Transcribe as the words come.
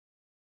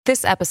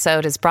This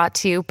episode is brought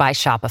to you by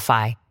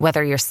Shopify.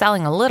 Whether you're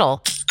selling a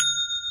little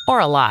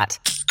or a lot,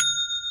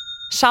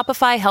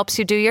 Shopify helps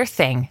you do your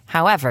thing,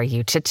 however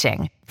you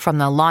cha-ching. From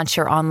the launch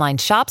your online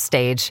shop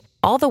stage,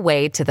 all the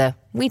way to the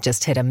we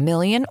just hit 1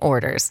 million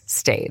orders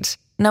stage.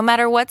 No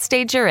matter what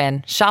stage you're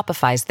in,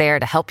 Shopify's there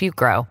to help you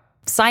grow.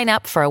 Sign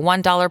up for a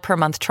 $1 per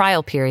month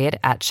trial period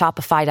at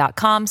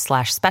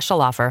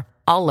shopify.com/special offer,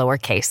 all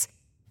lowercase.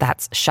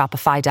 That's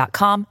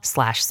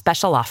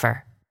shopify.com/special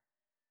offer.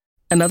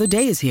 Another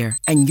day is here,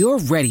 and you're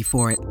ready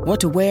for it. What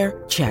to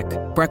wear? Check.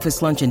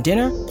 Breakfast, lunch, and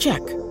dinner? Check.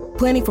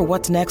 Planning for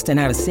what's next and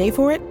how to save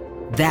for it?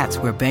 That's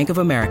where Bank of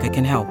America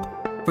can help.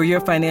 For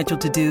your financial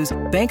to-dos,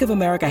 Bank of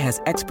America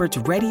has experts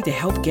ready to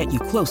help get you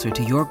closer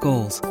to your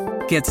goals.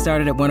 Get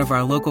started at one of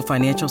our local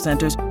financial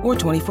centers or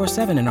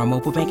 24/7 in our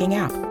mobile banking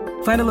app.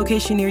 Find a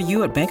location near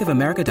you at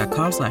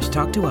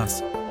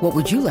bankofamerica.com/talktous. What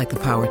would you like the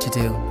power to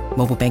do?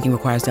 Mobile banking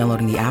requires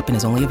downloading the app and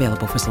is only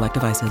available for select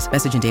devices.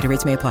 Message and data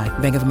rates may apply.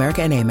 Bank of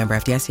America N.A., member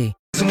FDIC.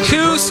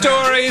 2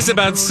 stories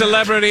about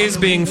celebrities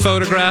being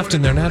photographed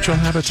in their natural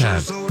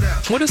habitat.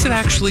 What does it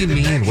actually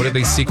mean? What are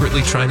they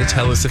secretly trying to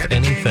tell us, if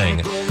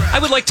anything? I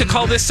would like to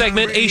call this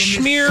segment a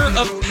schmear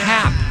of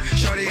pap.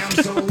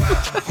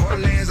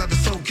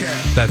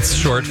 That's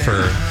short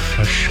for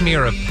a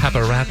schmear of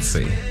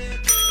paparazzi.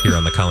 Here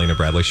on the Colleen and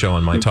Bradley Show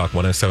on My Talk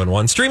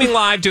 107.1. Streaming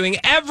live, doing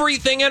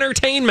everything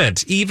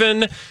entertainment,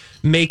 even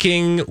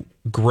making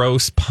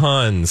gross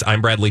puns.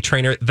 I'm Bradley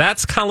Traynor.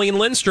 That's Colleen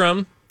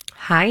Lindstrom.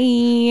 Hi.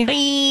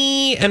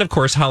 Hi. And of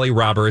course, Holly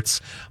Roberts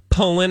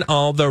pulling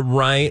all the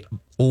right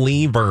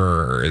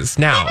levers.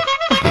 Now,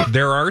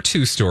 there are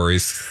 2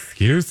 stories.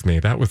 Excuse me,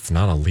 that was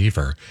not a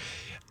lever.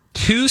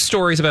 2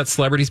 stories about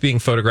celebrities being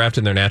photographed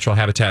in their natural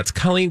habitats.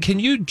 Colleen, can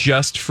you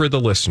just, for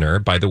the listener,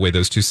 by the way,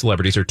 those 2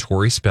 celebrities are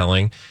Tori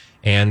Spelling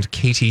and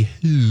Katie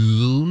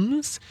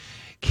Holmes.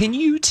 Can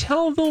you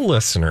tell the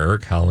listener,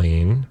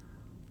 Colleen,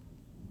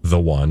 the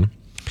one?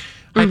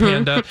 Hi,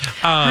 Panda.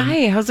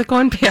 Hi, how's it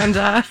going,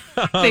 Panda?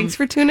 Thanks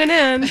for tuning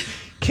in.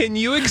 Can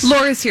you...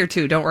 Laura's here,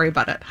 too. Don't worry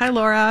about it. Hi,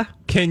 Laura.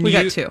 We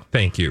got 2.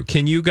 Thank you.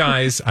 Can you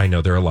guys... I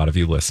know there are a lot of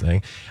you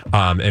listening,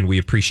 and we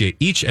appreciate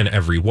each and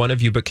every one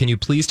of you, but can you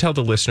please tell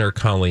the listener,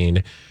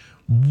 Colleen,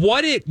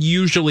 what it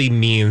usually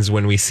means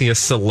when we see a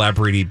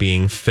celebrity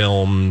being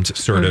filmed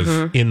sort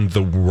of in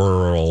the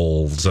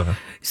world?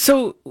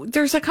 So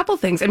there's a couple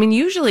things. I mean,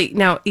 usually...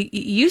 Now, it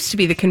used to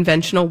be the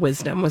conventional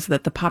wisdom was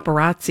that the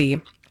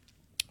paparazzi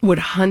would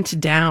hunt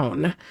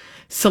down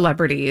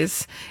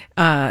celebrities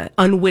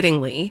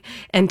unwittingly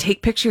and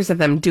take pictures of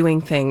them doing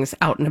things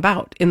out and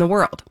about in the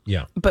world.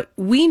 Yeah. But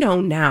we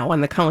know now on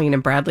the Colleen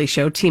and Bradley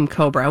Show, Team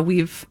Cobra,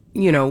 we've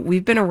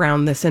been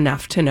around this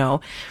enough to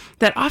know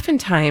that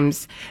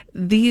oftentimes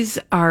these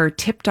are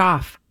tipped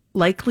off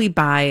likely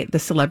by the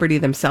celebrity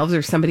themselves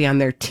or somebody on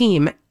their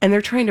team, and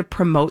they're trying to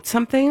promote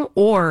something,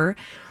 or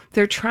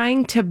they're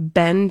trying to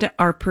bend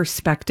our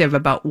perspective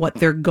about what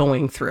they're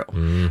going through,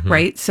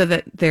 right? So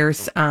that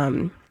there's,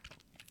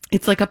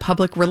 it's like a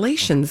public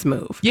relations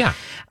move. Yeah.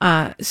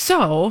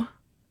 So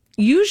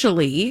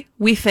usually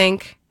we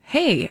think,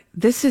 hey,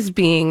 this is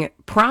being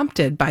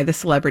prompted by the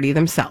celebrity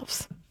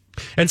themselves.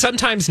 And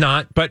sometimes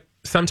not, but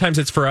sometimes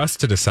it's for us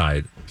to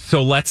decide.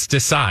 So let's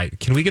decide.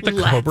 Can we get the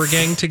Cobra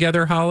Gang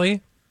together,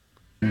 Holly?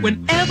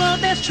 Whenever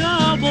there's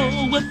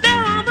trouble, we're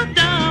there on the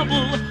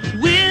double.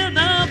 We're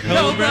the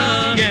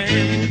Cobra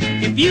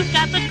Gang. If you've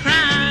got the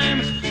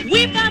crime,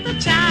 we've got the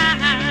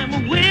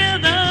time. We're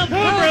the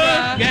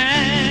Cobra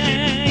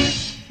Gang.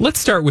 Let's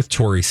start with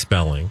Tori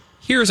Spelling.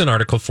 Here's an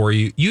article for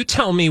you. You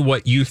tell me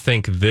what you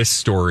think this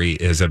story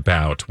is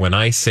about when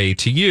I say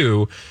to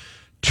you,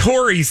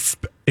 Tori's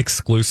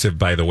exclusive,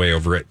 by the way,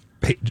 over at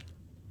page.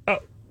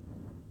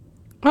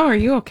 Oh, are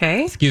you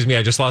okay? Excuse me,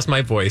 I just lost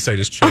my voice. I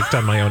just choked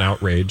on my own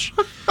outrage.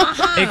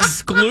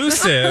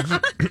 Exclusive.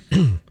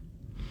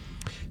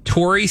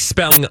 Tori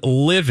Spelling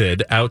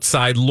livid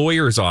outside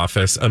lawyer's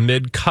office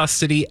amid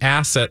custody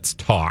assets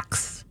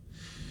talks.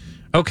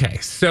 Okay,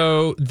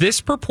 so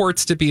this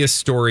purports to be a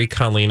story,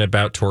 Colleen,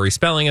 about Tori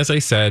Spelling, as I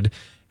said,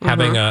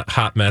 having a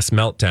hot mess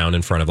meltdown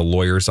in front of a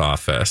lawyer's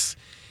office.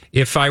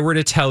 If I were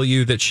to tell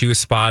you that she was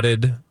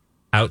spotted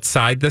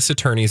outside this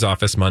attorney's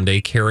office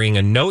Monday carrying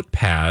a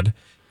notepad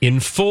in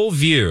full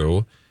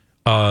view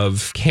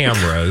of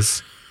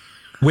cameras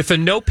with a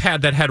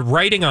notepad that had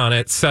writing on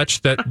it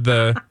such that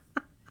the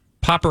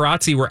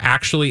paparazzi were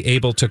actually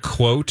able to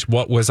quote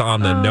what was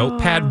on the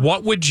notepad,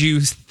 what would you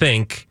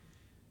think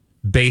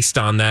based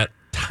on that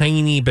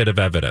tiny bit of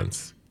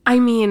evidence? I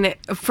mean,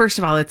 first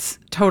of all, it's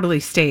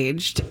totally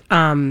staged.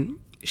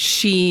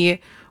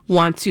 She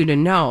wants you to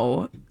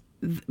know,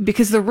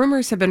 because the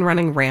rumors have been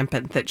running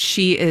rampant that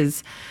she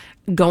is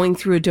going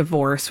through a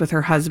divorce with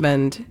her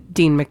husband,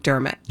 Dean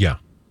McDermott. Yeah.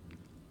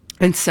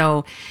 And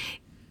so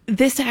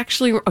this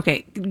actually,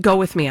 okay, go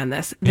with me on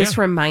this. This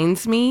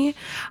reminds me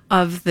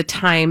of the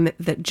time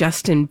that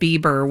Justin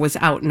Bieber was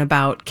out and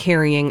about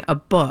carrying a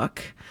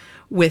book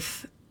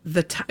with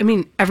I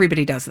mean,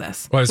 everybody does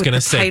this. Well, I was going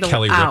to say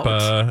Kelly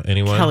Ripa.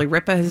 Anyone? Kelly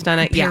Ripa has done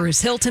it.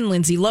 Paris Hilton,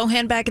 Lindsay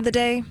Lohan back in the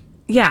day.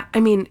 Yeah, I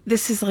mean,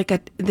 this is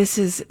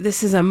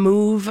a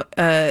move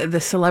the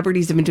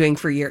celebrities have been doing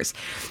for years.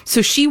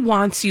 So she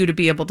wants you to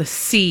be able to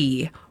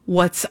see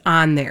what's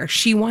on there.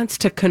 She wants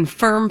to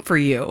confirm for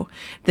you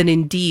that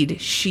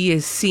indeed she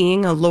is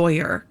seeing a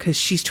lawyer because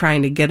she's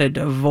trying to get a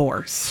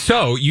divorce.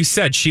 So you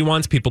said she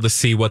wants people to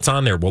see what's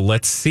on there. Well,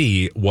 let's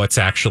see what's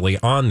actually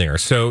on there.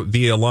 So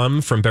the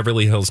alum from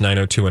Beverly Hills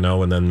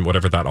 90210 and then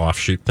whatever that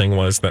offshoot thing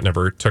was that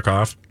never took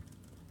off.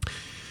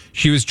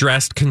 She was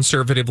dressed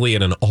conservatively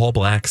in an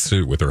all-black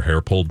suit with her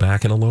hair pulled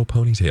back in a low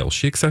ponytail.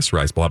 She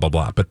accessorized, blah, blah,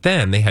 blah. But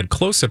then they had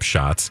close-up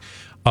shots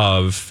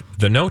of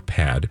the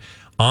notepad.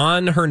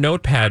 On her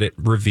notepad, it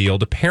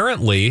revealed,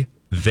 apparently,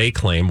 they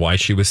claim why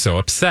she was so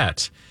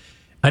upset.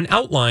 An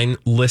outline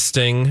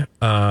listing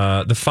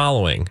the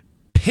following.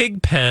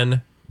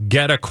 Pigpen,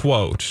 get a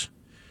quote.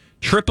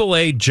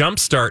 AAA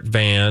jumpstart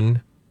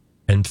van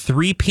and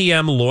 3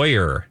 p.m.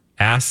 lawyer.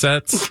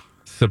 Assets,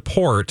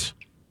 support,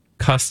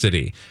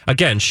 custody.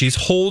 Again, she's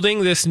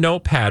holding this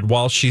notepad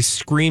while she's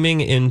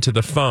screaming into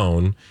the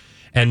phone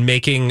and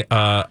making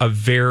a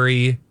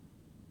very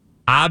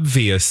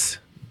obvious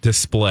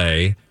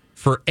display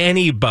for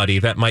anybody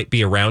that might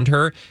be around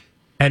her.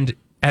 And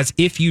as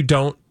if you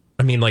don't,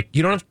 I mean, like,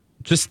 you don't have,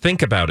 just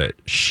think about it.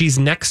 She's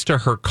next to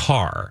her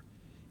car.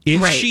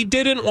 If she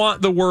didn't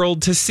want the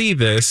world to see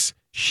this,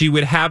 she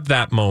would have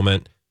that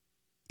moment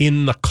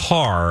in the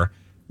car,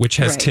 which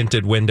has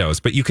tinted windows.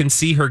 But you can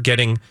see her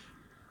getting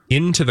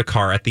into the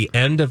car at the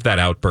end of that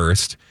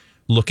outburst,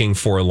 looking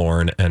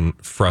forlorn and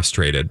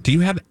frustrated. Do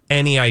you have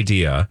any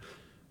idea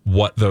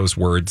what those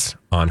words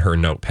on her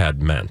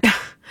notepad meant?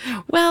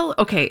 Well,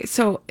 okay,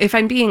 so if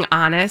I'm being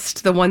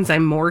honest, the ones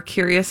I'm more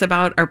curious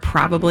about are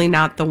probably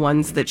not the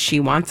ones that she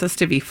wants us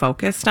to be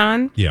focused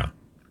on. Yeah.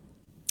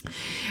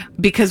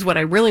 Because what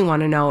I really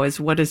want to know is,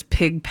 what does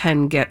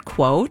Pigpen get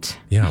quote?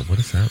 Yeah, what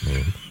does that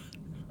mean?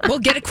 Well,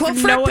 get a quote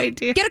for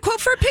get a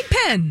quote for a pig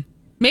pen.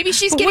 Maybe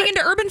she's getting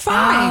into urban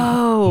farming.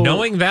 Oh,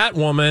 knowing that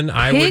woman,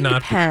 I would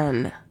not.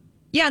 Pigpen.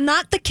 Yeah,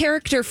 not the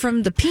character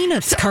from the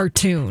Peanuts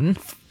cartoon.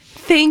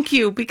 Thank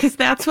you, because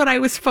that's what I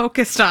was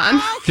focused on.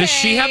 Okay. Does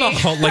she have a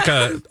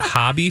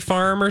hobby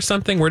farm or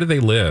something? Where do they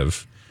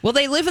live? Well,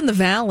 they live in the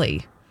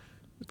valley.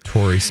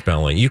 Tori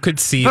Spelling. You could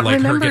see But like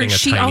remember, her getting a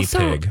she tiny also-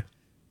 pig.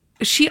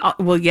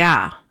 Well,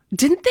 yeah.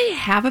 Didn't they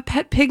have a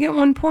pet pig at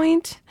one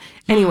point?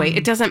 Anyway,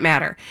 it doesn't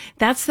matter.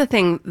 That's the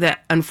thing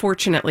that,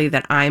 unfortunately,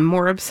 that I'm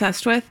more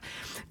obsessed with.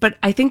 But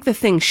I think the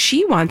thing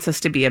she wants us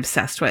to be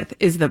obsessed with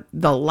is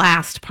the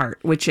last part,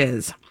 which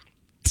is...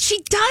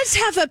 She does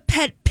have a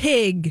pet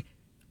pig.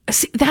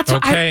 See, that's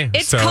what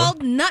It's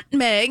called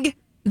Nutmeg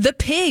the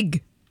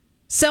pig.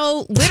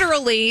 So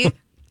literally,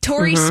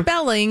 Tori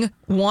Spelling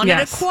wanted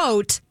a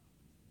quote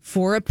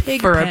for a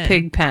pig for pen. a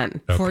pig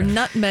pen. For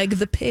Nutmeg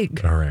the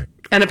pig. All right.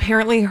 And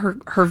apparently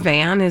her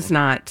van is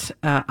not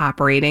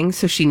operating,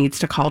 so she needs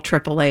to call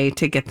AAA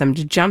to get them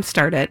to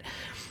jumpstart it.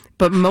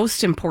 But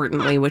most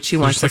importantly, what she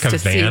wants us There's to like a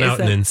see van is out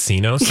in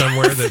Encino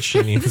somewhere that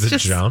she needs to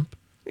jump.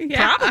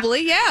 Yeah.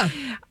 Probably,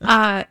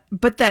 yeah.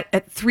 But that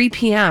at 3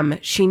 p.m.,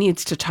 she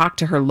needs to talk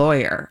to her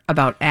lawyer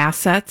about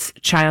assets,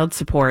 child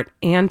support,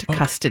 and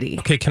custody.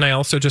 Okay, can I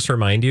also just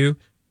remind you,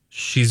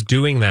 she's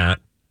doing that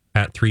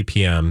at 3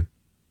 p.m.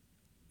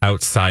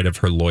 outside of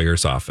her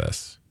lawyer's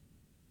office.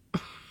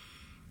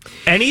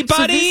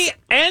 Anybody,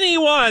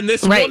 anyone,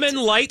 this woman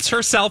lights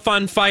herself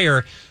on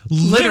fire.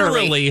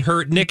 Literally,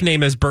 her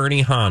nickname is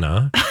Bernie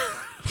Hanna.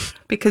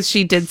 Because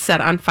she did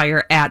set on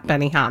fire at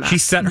Benihana. She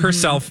set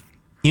herself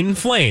in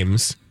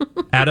flames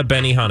at a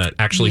Benihana.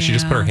 Actually, she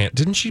just put her hand.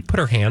 Didn't she put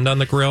her hand on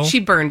the grill?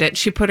 She burned it.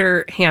 She put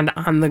her hand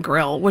on the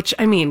grill, which,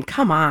 I mean,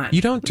 come on.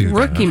 You don't do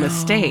Rookie that.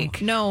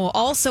 mistake. No,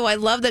 also, I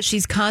love that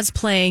she's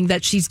cosplaying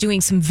that she's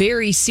doing some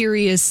very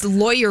serious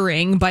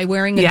lawyering by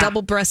wearing a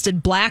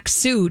double-breasted black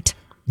suit.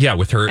 Yeah,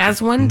 with her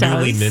as one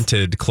newly does.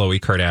 minted Khloe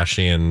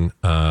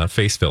Kardashian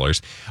face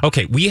fillers.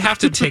 Okay, we have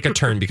to take a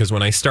turn because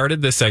when I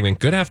started this segment,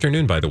 good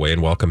afternoon, by the way,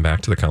 and welcome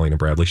back to the Colleen and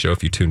Bradley Show.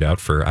 If you tuned out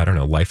for, I don't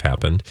know, life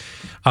happened.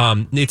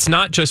 It's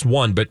not just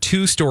one, but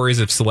two stories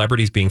of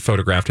celebrities being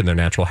photographed in their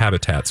natural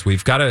habitats.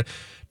 We've got to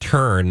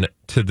turn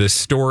to this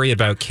story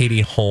about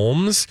Katie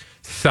Holmes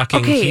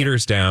sucking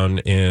heaters down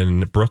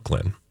in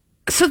Brooklyn.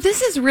 So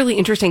this is really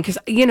interesting because,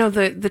 you know,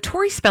 the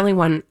Tori Spelling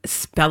one,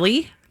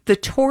 the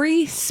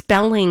Tori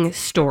Spelling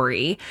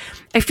story,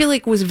 I feel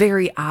like was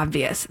very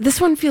obvious.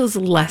 This one feels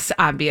less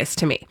obvious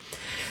to me.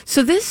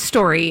 So this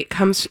story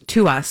comes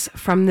to us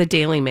from the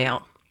Daily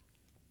Mail.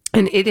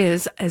 And it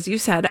is, as you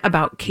said,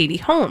 about Katie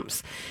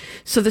Holmes.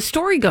 So the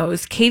story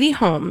goes, Katie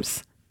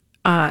Holmes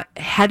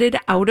headed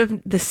out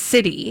of the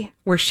city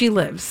where she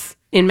lives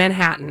in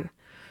Manhattan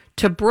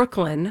to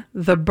Brooklyn,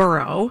 the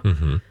borough,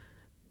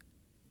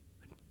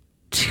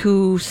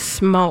 to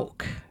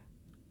smoke.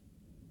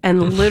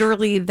 And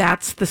literally,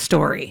 that's the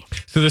story.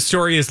 So the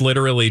story is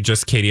literally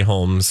just Katie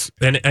Holmes,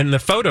 and the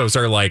photos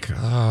are like,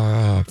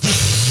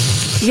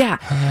 Yeah.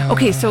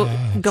 Okay, so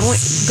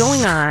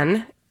going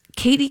on,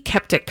 Katie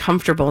kept it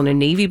comfortable in a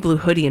navy blue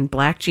hoodie and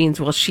black jeans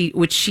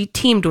which she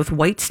teamed with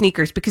white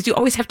sneakers, because you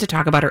always have to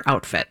talk about her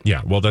outfit.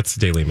 Yeah, well, that's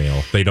Daily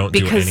Mail. They don't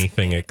do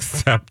anything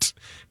except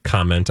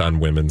comment on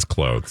women's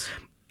clothes.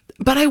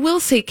 But I will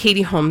say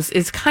Katie Holmes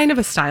is kind of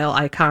a style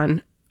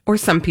icon, or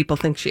some people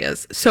think she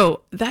is.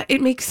 So that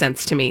it makes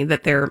sense to me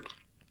that they're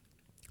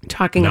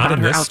talking Not about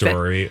in her this outfit.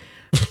 story.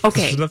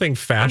 Okay. There's nothing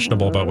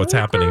fashionable about what's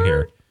happening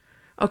here.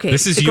 Okay.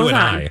 This is it you goes and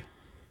on. I.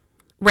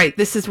 Right.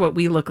 This is what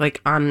we look like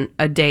on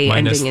a day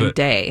Minus ending in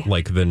day.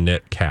 like the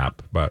knit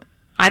cap, but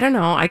I don't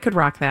know. I could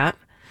rock that.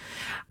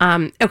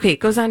 Okay, it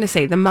goes on to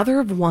say, the mother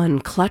of one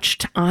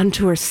clutched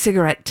onto her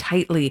cigarette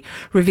tightly,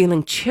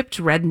 revealing chipped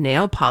red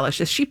nail polish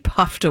as she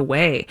puffed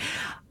away.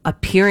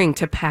 Appearing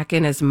to pack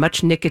in as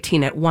much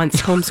nicotine at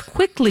once, Holmes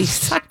quickly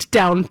sucked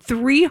down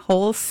 3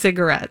 whole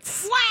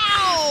cigarettes.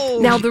 Wow!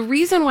 Now, the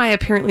reason why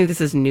apparently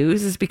this is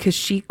news is because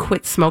she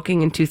quit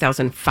smoking in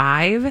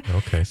 2005.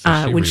 Okay,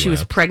 so when she was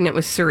relapsed. pregnant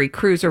with Suri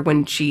Cruise, or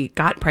when she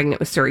got pregnant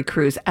with Suri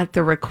Cruise, at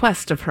the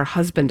request of her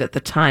husband at the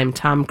time,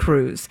 Tom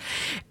Cruise.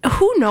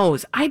 Who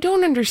knows? I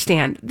don't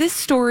understand this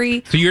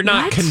story. So you're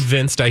not What?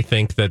 convinced, I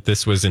think, that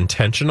this was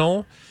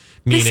intentional?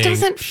 This Meaning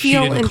doesn't she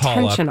feel didn't call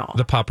intentional. up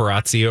the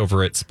paparazzi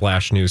over at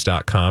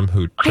splashnews.com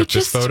who took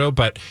this photo,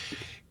 but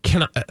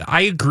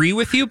I agree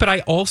with you, but I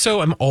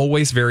also am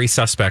always very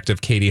suspect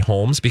of Katie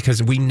Holmes,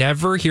 because we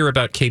never hear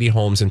about Katie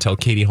Holmes until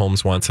Katie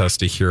Holmes wants us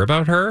to hear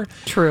about her.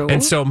 True.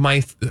 And so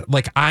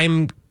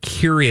I'm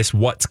curious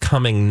what's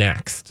coming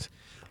next.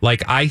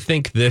 Like, I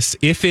think this,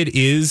 if it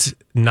is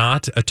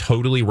not a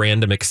totally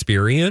random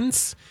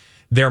experience,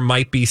 there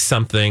might be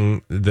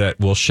something that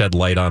will shed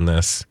light on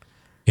this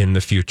in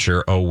the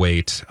future. Oh,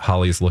 wait,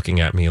 Holly's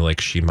looking at me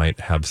like she might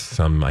have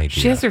some idea.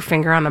 She has her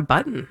finger on a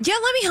button. Yeah,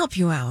 let me help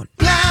you out.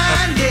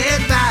 Now,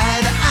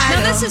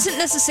 this isn't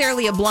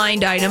necessarily a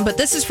blind item, but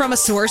this is from a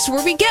source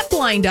where we get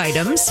blind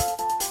items.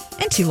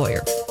 NT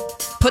Lawyer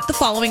put the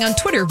following on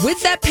Twitter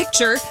with that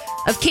picture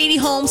of Katie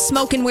Holmes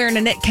smoking, wearing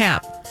a knit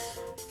cap.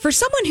 For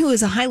someone who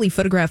is a highly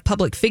photographed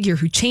public figure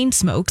who chain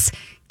smokes,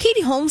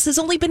 Katie Holmes has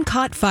only been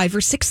caught 5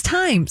 or 6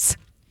 times.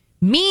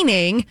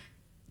 Meaning,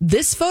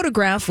 this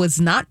photograph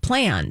was not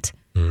planned.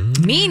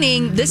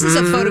 Meaning, this is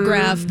a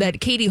photograph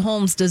that Katie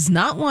Holmes does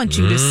not want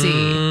you to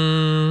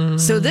see.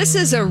 So this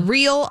is a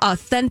real,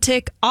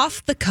 authentic,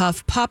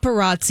 off-the-cuff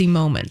paparazzi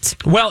moment.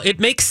 Well, it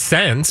makes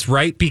sense,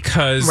 right?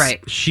 Because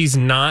she's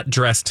not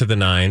dressed to the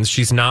nines.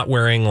 She's not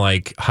wearing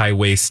like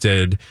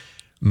high-waisted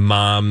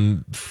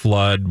mom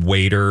flood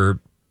waiter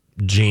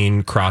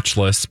jean,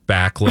 crotchless,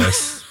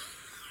 backless.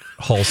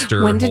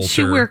 When did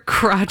she wear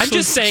crotchless I'm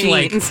just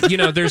saying, jeans?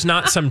 like, there's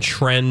not some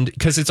trend,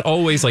 because it's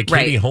always like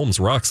Katie Holmes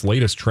rocks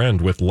latest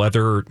trend with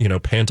leather,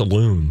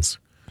 pantaloons,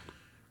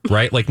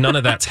 right? Like, none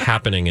of that's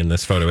happening in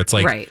this photo. It's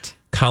like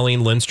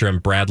Colleen Lindstrom,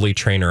 Bradley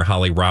Traynor,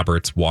 Holly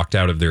Roberts walked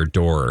out of their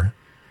door.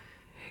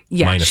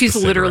 Yeah, she's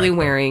literally cigarette,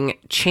 wearing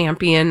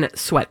Champion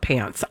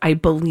sweatpants. I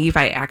believe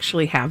I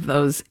actually have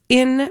those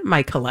in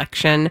my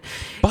collection.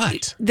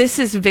 But this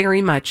is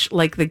very much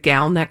like the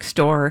gal next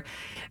door,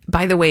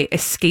 by the way,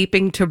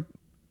 escaping to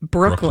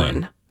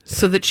Brooklyn.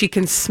 So that she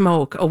can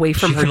smoke away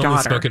from her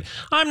daughter.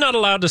 I'm not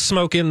allowed to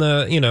smoke in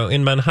the,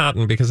 in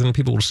Manhattan because then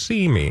people will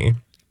see me.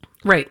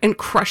 Right. And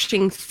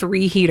crushing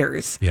 3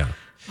 heaters. Yeah.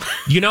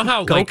 You know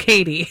how Go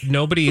Katie.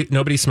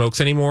 Nobody smokes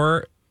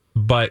anymore.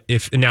 But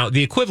now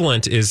the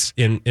equivalent is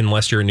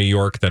unless you're in New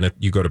York, then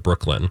you go to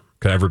Brooklyn,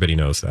 because everybody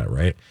knows that,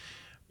 right?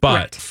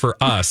 But for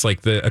us,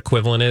 like, the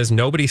equivalent is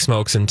nobody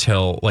smokes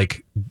until,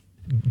 like,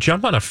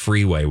 jump on a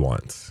freeway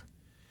once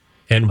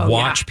and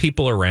watch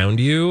people around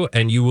you,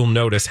 and you will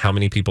notice how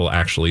many people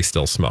actually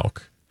still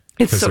smoke.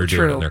 It's so they're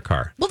doing it true in their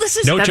car. Well, this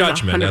is no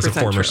judgment as a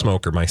former true.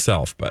 smoker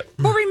myself, but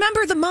well,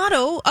 remember the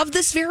motto of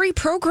this very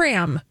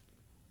program.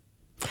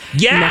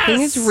 yes!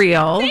 Nothing is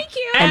real. Thank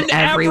you. And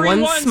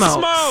everyone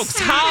smokes.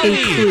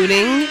 Holly.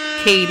 Including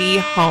Katie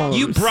Holmes.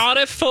 You brought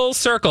it full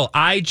circle.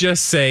 I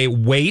just say,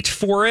 wait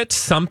for it.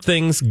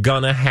 Something's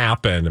gonna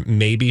happen.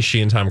 Maybe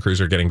she and Tom Cruise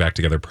are getting back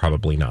together.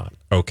 Probably not.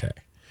 Okay.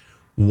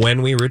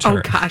 When we return.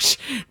 Oh, gosh.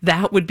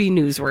 That would be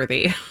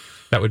newsworthy.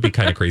 That would be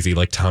kind of crazy.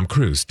 Like, Tom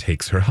Cruise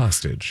takes her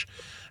hostage,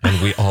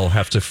 and we all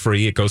have to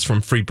free. It goes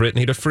from free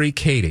Britney to free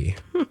Katie.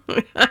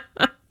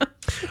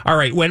 All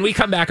right. When we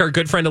come back, our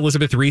good friend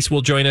Elizabeth Reese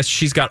will join us.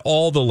 She's got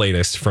all the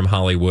latest from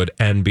Hollywood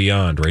and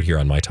beyond right here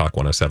on My Talk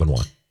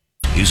 107.1.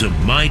 Is a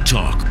My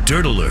Talk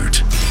Dirt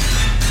Alert.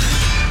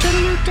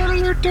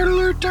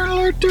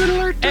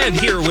 And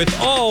here with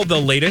all the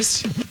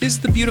latest is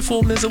the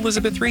beautiful Ms.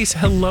 Elizabeth Reese.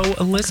 Hello,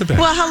 Elizabeth.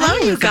 Well,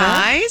 hello, you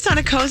guys, on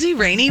a cozy,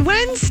 rainy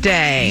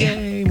Wednesday.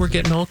 Yay, we're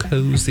getting all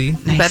cozy.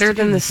 Nice Better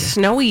than the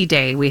snowy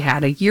day we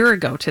had a year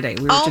ago today.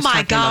 We were Oh just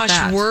my talking about gosh,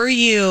 that. were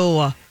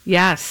you?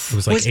 Yes. It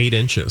was like 8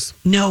 inches.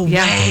 No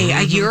Yeah. way.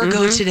 A year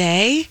ago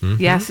today?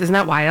 Yes. Isn't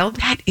that wild?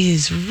 That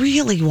is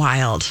really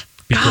wild.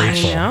 Be I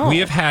grateful. know. We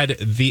have had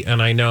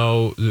and I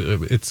know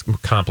it's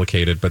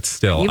complicated, but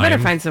still. You better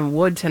find some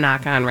wood to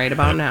knock on right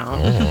about now.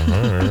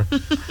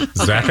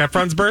 Zac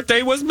Efron's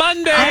birthday was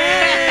Monday.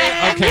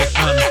 Okay.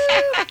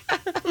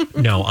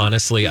 No,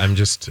 honestly, I'm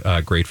just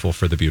grateful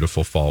for the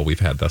beautiful fall we've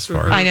had thus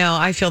far. I know.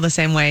 I feel the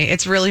same way.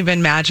 It's really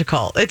been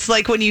magical. It's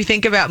like when you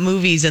think about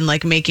movies and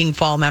like making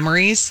fall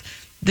memories,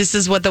 this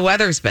is what the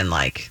weather's been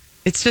like.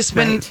 It's just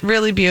been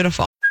really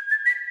beautiful.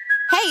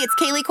 Hey, it's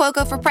Kaylee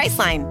Cuoco for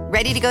Priceline.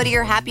 Ready to go to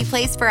your happy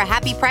place for a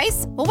happy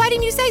price? Well, why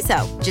didn't you say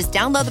so? Just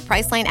download the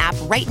Priceline app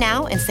right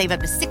now and save up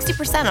to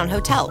 60% on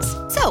hotels.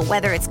 So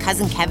whether it's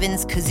Cousin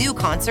Kevin's Kazoo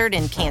Concert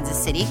in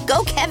Kansas City,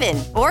 go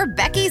Kevin, or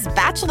Becky's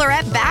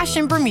Bachelorette Bash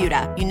in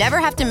Bermuda, you never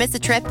have to miss a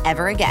trip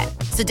ever again.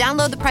 So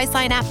download the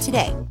Priceline app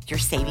today. Your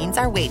savings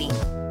are waiting.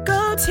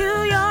 Go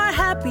to your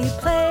happy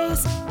place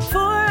for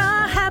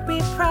a happy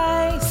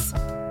price.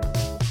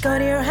 Go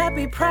to your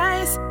happy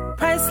price,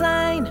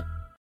 Priceline.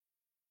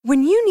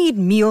 When you need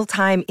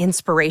mealtime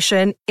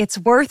inspiration, it's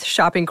worth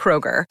shopping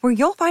Kroger, where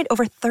you'll find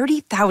over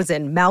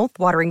 30,000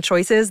 mouth-watering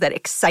choices that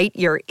excite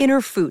your inner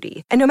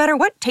foodie. And no matter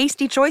what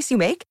tasty choice you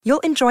make,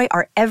 you'll enjoy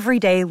our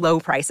everyday low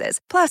prices,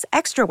 plus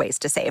extra ways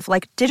to save,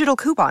 like digital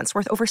coupons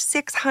worth over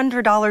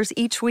 $600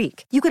 each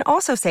week. You can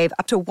also save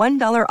up to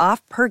 $1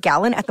 off per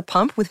gallon at the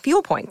pump with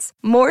fuel points.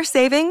 More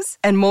savings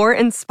and more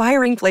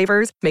inspiring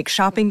flavors make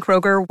shopping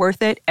Kroger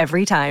worth it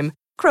every time.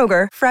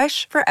 Kroger,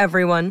 fresh for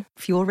everyone.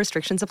 Fuel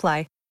restrictions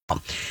apply.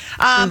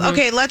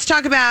 Okay, let's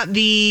talk about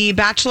the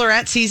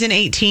Bachelorette season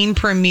 18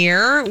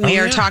 premiere. We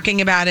are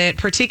talking about it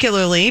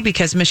particularly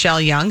because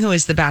Michelle Young, who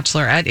is the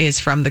Bachelorette,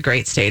 is from the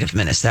great state of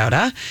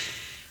Minnesota.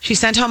 She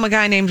sent home a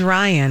guy named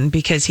Ryan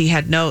because he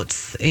had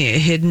notes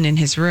hidden in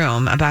his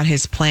room about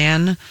his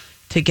plan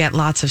to get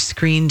lots of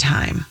screen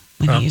time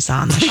when he's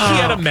on the show. He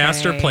had a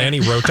master plan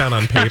he wrote down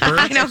on paper.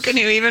 I know. Can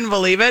you even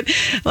believe it?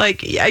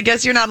 Like, I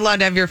guess you're not allowed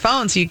to have your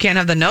phone, so you can't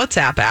have the Notes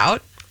app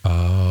out.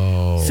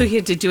 So he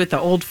had to do it the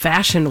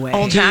old-fashioned way.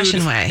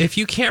 Old-fashioned way. If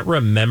you can't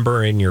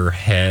remember in your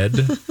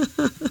head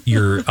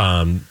your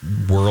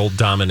world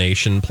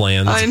domination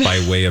plans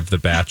by way of The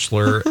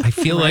Bachelor, I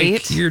feel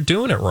like you're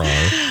doing it wrong.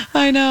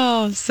 I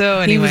know. So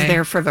anyway. He was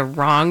there for the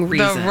wrong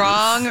reasons. The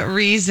wrong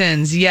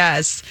reasons,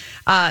 yes.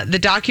 The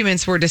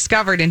documents were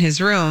discovered in his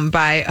room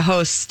by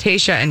hosts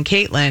Tayshia and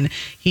Caitlin.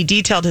 He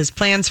detailed his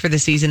plans for the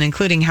season,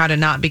 including how to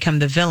not become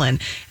the villain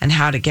and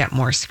how to get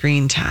more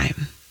screen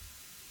time.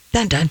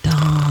 Dun, dun, dun.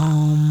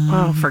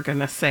 Oh, for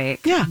goodness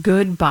sake. Yeah.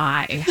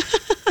 Goodbye.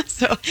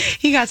 So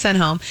he got sent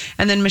home.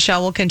 And then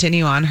Michelle will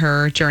continue on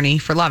her journey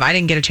for love. I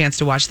didn't get a chance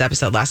to watch the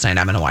episode last night.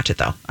 I'm going to watch it,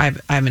 though. I'm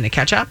going to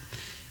catch up,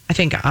 I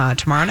think,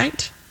 tomorrow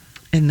night.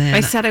 And then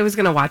I said I was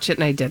going to watch it,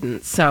 and I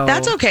didn't. So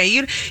that's okay.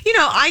 You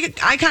know,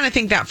 I kind of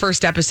think that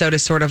first episode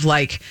is sort of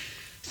like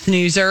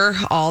snoozer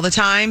all the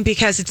time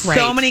because it's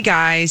so many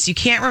guys. You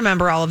can't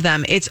remember all of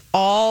them. It's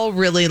all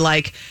really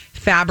like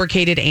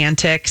fabricated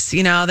antics.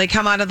 You know, they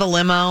come out of the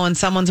limo and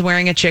someone's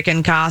wearing a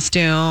chicken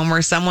costume,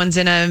 or someone's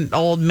in an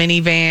old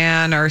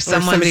minivan, or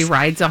somebody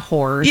rides a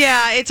horse.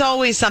 Yeah, it's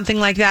always something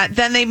like that.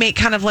 Then they make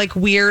kind of like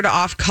weird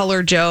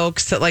off-color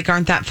jokes that like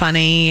aren't that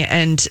funny,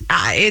 and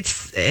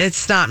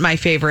it's not my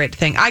favorite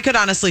thing. I could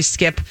honestly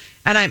skip,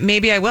 and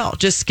maybe I will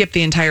just skip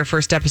the entire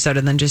first episode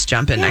and then just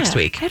jump in next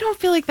week. I don't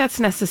feel like that's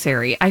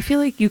necessary. I feel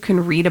like you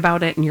can read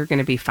about it and you're going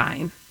to be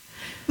fine.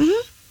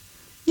 Mm-hmm.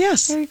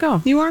 Yes. There you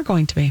go. You are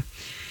going to be.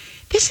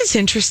 This is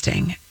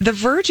interesting. The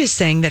Verge is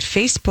saying that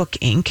Facebook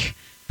Inc.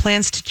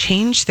 plans to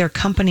change their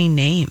company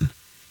name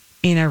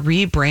in a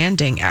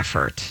rebranding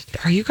effort.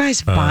 Are you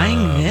guys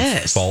buying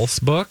this? False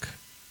book?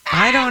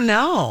 I don't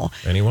know.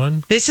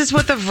 Anyone? This is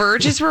what The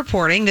Verge is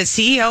reporting, that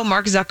CEO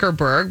Mark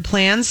Zuckerberg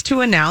plans to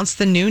announce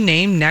the new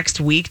name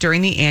next week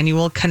during the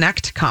annual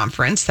Connect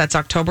conference. That's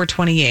October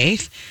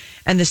 28th.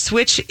 And the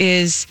switch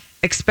is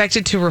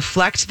expected to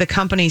reflect the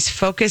company's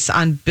focus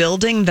on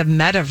building the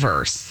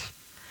metaverse.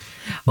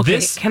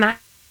 Okay,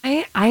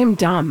 I am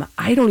dumb.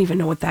 I don't even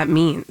know what that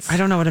means. I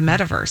don't know what a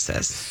metaverse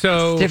is.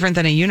 So it's different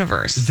than a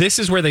universe. This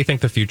is where they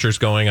think the future's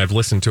going. I've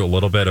listened to a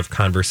little bit of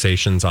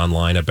conversations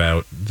online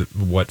about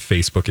what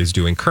Facebook is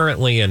doing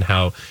currently and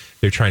how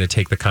they're trying to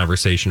take the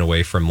conversation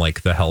away from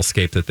like the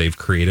hellscape that they've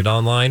created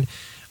online.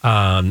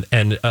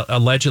 And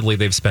allegedly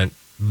they've spent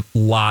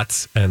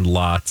lots and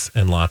lots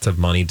and lots of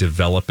money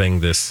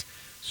developing this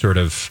sort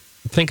of,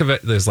 think of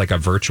it as like a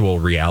virtual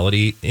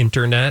reality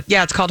internet.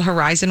 Yeah, it's called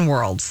Horizon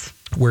Worlds.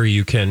 Where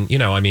you can,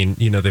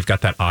 they've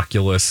got that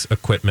Oculus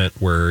equipment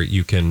where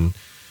you can,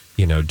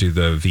 do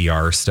the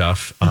VR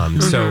stuff.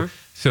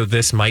 So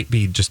this might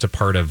be just a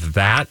part of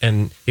that.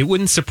 And it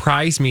wouldn't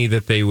surprise me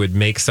that they would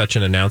make such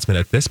an announcement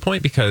at this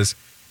point, because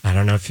I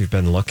don't know if you've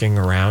been looking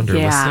around or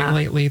listening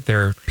lately.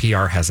 Their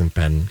PR hasn't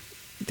been...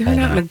 They're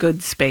not in a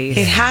good space.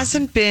 It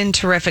hasn't been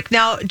terrific.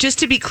 Now, just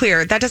to be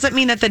clear, that doesn't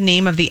mean that the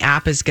name of the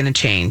app is going to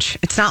change.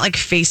 It's not like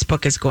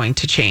Facebook is going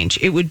to change.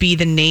 It would be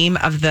the name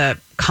of the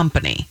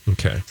company.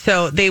 Okay.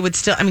 So they would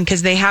still,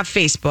 because they have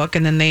Facebook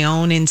and then they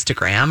own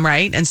Instagram,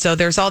 right? And so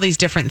there's all these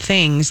different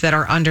things that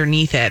are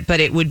underneath it, but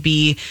it would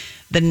be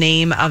the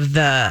name of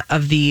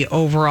the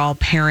overall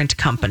parent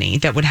company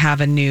that would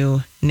have a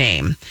new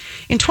name.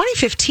 In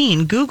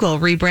 2015, Google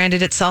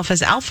rebranded itself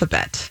as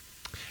Alphabet.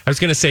 I was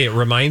going to say, it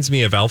reminds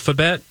me of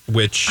Alphabet,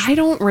 which... I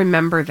don't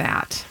remember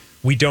that.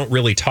 We don't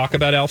really talk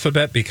about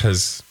Alphabet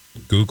because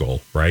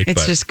Google, right?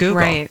 It's just Google.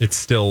 Right. It's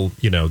still,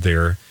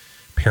 their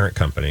parent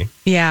company.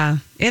 Yeah.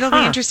 It'll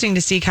be interesting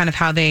to see kind of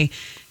how they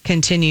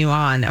continue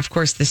on. Of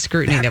course, the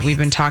scrutiny that we've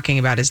been talking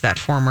about is that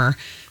former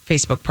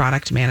Facebook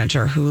product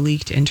manager who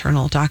leaked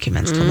internal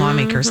documents to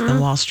lawmakers in the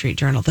Wall Street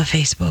Journal, the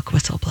Facebook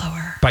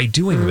whistleblower. By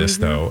doing this,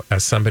 though,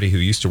 as somebody who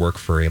used to work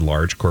for a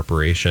large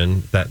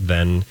corporation that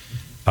then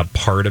a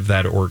part of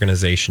that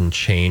organization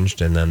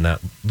changed and then that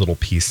little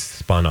piece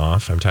spun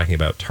off, I'm talking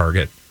about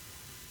Target.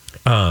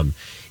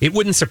 It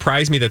wouldn't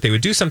surprise me that they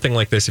would do something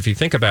like this if you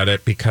think about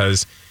it,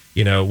 because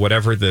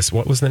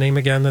what was the name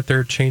again that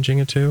they're changing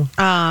it to?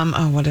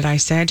 What did I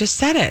say? I just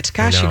said it.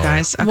 Gosh, you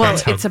guys. Okay. Well,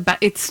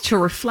 it's to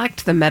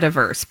reflect the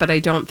metaverse, but I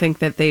don't think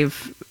that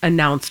they've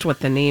announced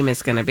what the name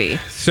is going to be.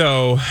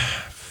 So,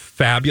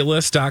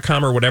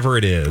 fabulous.com or whatever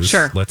it is,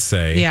 sure. Let's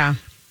say. Yeah.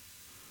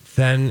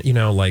 Then,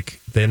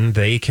 then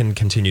they can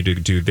continue to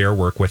do their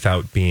work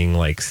without being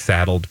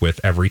saddled with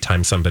every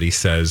time somebody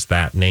says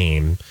that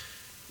name,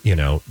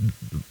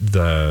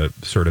 the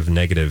sort of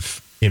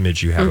negative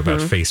image you have about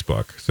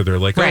Facebook. So they're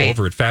like, right.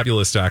 over at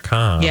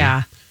fabulous.com.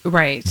 Yeah.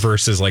 Right.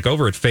 Versus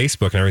over at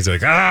Facebook, and everybody's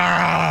like,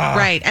 ah.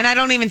 Right. And I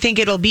don't even think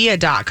it'll be a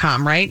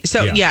 .com, right?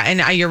 So, yeah,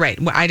 and you're right.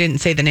 I didn't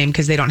say the name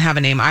because they don't have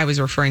a name. I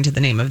was referring to the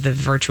name of the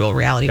virtual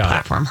reality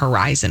platform,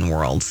 Horizon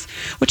Worlds,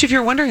 which, if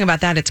you're wondering about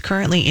that, it's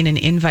currently in an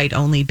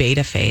invite-only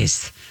beta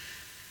phase.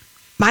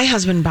 My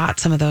husband bought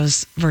some of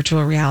those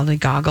virtual reality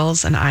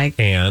goggles, and I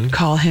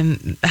called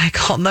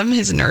them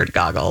his nerd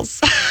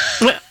goggles.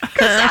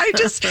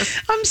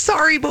 I'm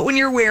sorry, but when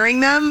you're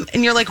wearing them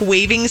and you're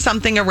waving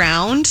something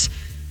around.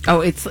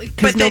 Oh, it's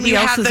because nobody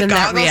else is in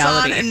that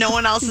reality. On and no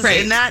one else is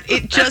in that.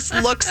 It just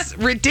looks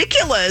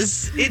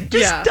ridiculous. It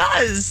just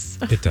does.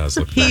 It does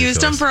look ridiculous. He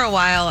used them for a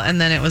while,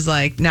 and then it was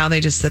now they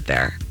just sit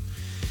there.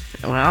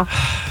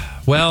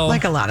 Well,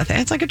 like a lot of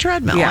things. It's like a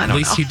treadmill. Yeah, at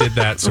least he did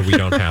that, so we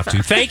don't have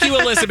to. Thank you,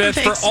 Elizabeth,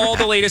 for all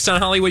the latest on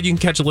Hollywood. You can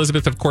catch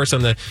Elizabeth, of course,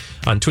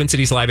 on Twin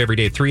Cities Live every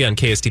day at 3 on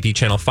KSTP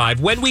Channel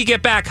 5. When we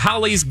get back,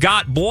 Holly's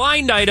got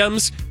blind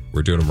items.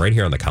 We're doing them right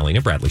here on the Colleen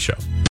and Bradley Show.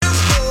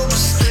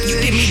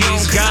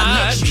 She's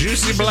got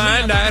juicy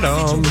blind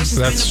items.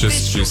 That's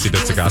just juicy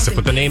bits of gossip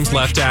with the names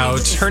left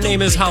out. Her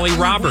name is Holly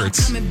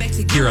Roberts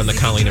here on the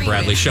Colleen and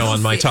Bradley Show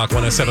on My Talk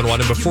 107.1.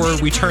 And before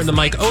we turn the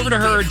mic over to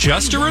her,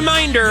 just a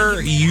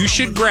reminder, you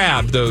should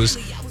grab those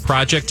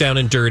Project Down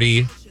and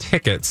Dirty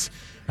tickets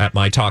at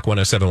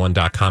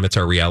mytalk1071.com. It's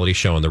our reality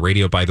show on the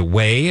radio. By the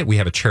way, we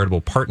have a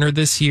charitable partner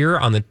this year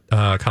on the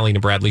Colleen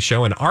and Bradley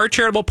Show, and our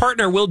charitable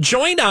partner will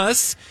join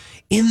us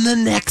in the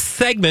next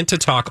segment to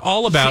talk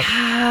all about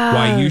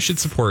why you should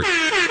support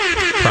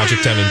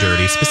Project Down and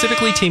Dirty,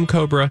 specifically Team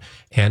Cobra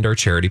and our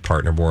charity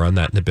partner. More on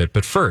that in a bit.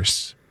 But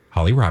first,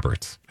 Holly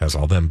Roberts has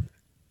all them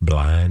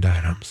blind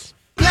items.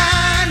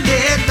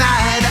 Blinded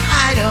by the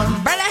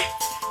item.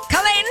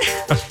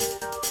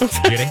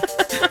 Colleen.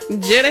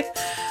 Jenny.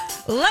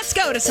 Let's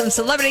go to some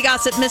celebrity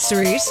gossip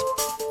mysteries.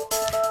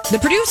 The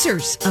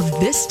producers of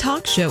this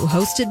talk show,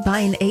 hosted by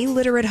an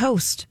illiterate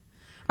host,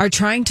 are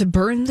trying to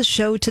burn the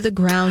show to the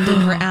ground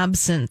in her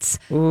absence.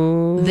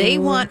 Ooh. They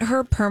want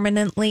her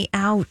permanently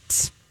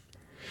out.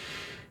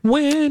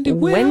 Wendy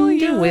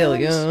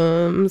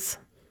Williams.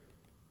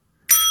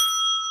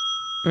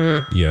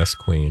 Yes,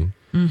 Queen.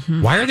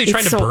 Mm-hmm. Why are they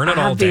trying to burn it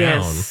all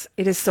down?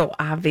 It is so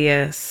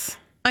obvious.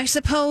 I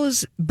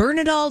suppose burn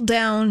it all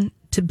down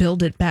to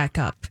build it back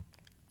up.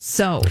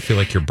 So I feel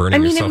like you're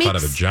burning yourself out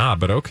of a job,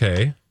 but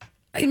okay.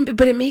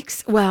 But it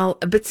makes,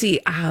 but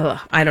see,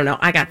 I don't know.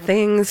 I got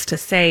things to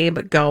say,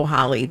 but go,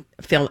 Holly,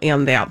 fill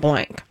in that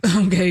blank.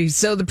 Okay,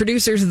 so the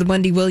producers of the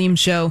Wendy Williams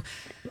show,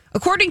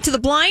 according to the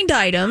blind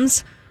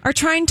items, are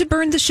trying to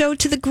burn the show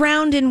to the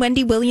ground in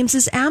Wendy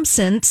Williams'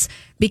 absence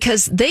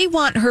because they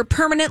want her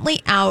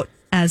permanently out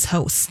as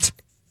host.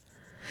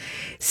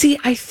 See,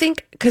 I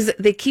think because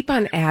they keep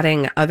on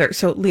adding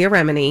so Leah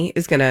Remini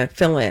is going to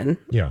fill in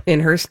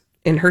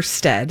in her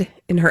stead,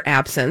 in her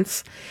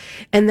absence.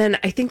 And then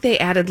I think they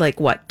added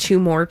 2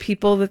 more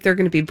people that they're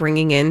going to be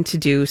bringing in to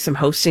do some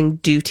hosting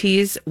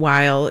duties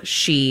while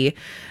she,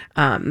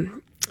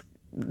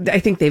 I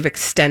think they've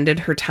extended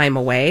her time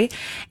away.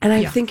 And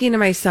I'm thinking to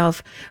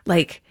myself,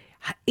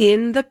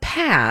 in the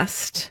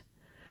past,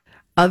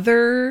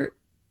 other,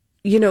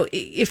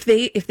 if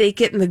they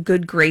get in the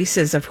good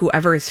graces of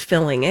whoever is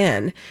filling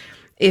in,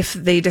 if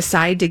they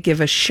decide to give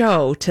a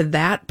show to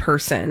that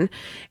person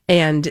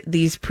and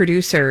these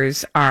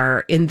producers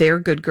are in their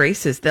good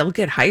graces, they'll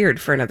get hired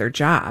for another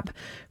job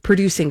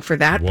producing for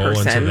that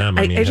person.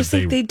 I just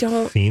think they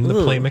don't. Seen the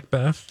play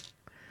Macbeth?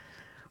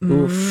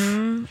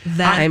 Oof.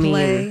 That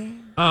play.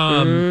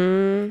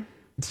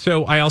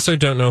 So I also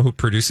don't know who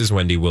produces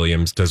Wendy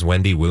Williams. Does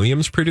Wendy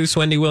Williams produce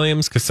Wendy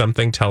Williams? Because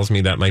something tells me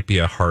that might be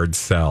a hard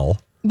sell.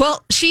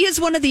 Well, she is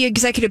one of the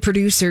executive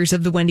producers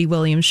of the Wendy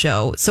Williams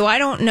show. So I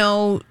don't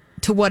know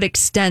to what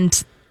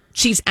extent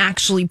she's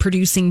actually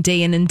producing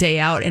day in and day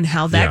out and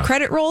how that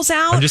credit rolls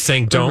out. I'm just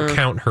saying, don't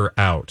count her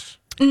out.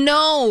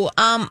 No,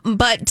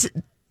 but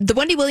the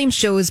Wendy Williams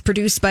show is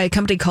produced by a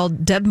company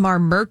called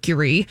Debmar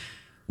Mercury,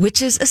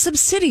 which is a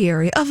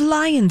subsidiary of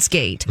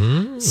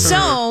Lionsgate.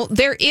 So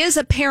there is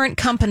a parent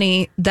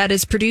company that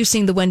is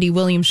producing the Wendy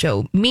Williams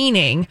show,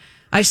 meaning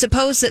I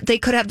suppose that they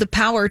could have the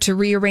power to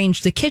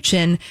rearrange the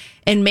kitchen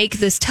and make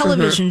this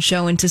television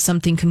show into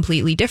something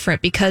completely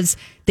different, because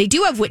they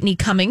do have Whitney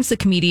Cummings, the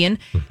comedian,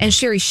 and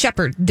Sherry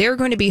Shepherd. They're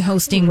going to be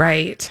hosting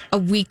a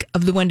week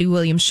of the Wendy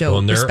Williams show,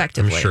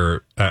 respectively. I'm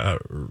sure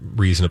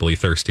reasonably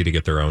thirsty to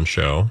get their own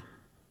show.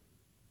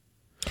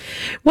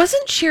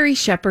 Wasn't Sherry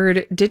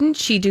Shepherd, didn't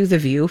she do The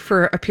View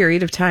for a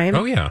period of time?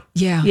 Oh, yeah.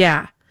 Yeah.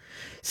 Yeah.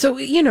 So,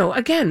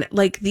 again,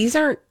 like these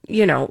aren't,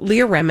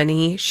 Leah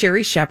Remini,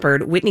 Sherry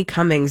Shepherd, Whitney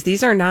Cummings.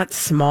 These are not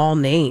small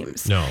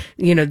names. No.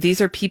 These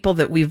are people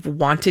that we've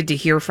wanted to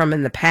hear from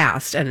in the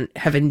past and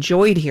have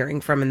enjoyed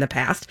hearing from in the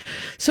past.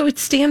 So it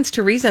stands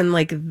to reason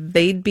like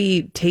they'd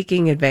be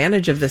taking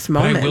advantage of this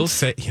moment. But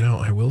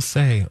I will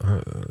say,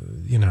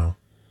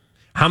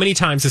 how many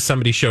times has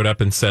somebody showed up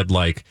and said,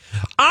 like,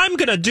 I'm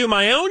going to do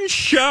my own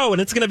show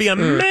and it's going to be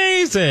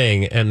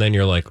amazing. And then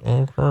you're like,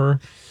 okay.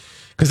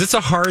 Because it's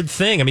a hard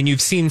thing. I mean, you've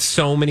seen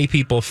so many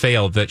people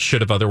fail that should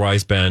have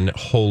otherwise been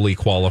wholly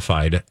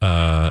qualified.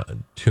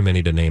 Too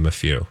many to name a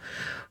few.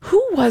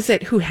 Who was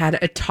it who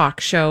had a talk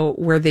show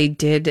where they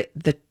did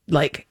the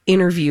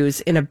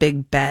interviews in a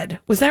big bed?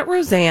 Was that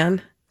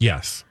Roseanne?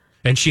 Yes.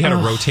 And she had a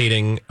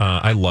rotating,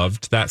 I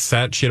loved that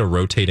set. She had a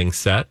rotating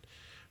set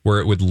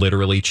where it would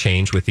literally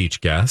change with each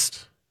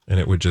guest. And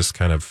it would just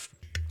kind of,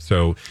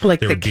 so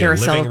like the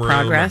Carousel of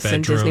Progress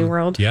in Disney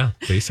World? Yeah,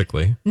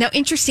 basically. Now,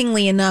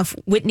 interestingly enough,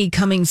 Whitney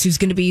Cummings, who's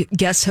going to be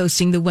guest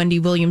hosting the Wendy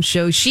Williams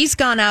show, she's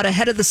gone out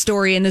ahead of the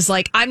story and is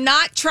like, I'm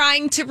not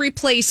trying to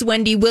replace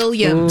Wendy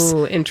Williams.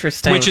 Ooh,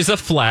 interesting. Which is a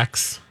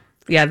flex.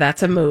 Yeah,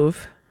 that's a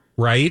move.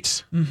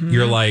 Right? Mm-hmm.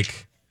 You're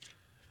like,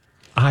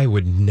 I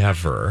would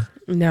never.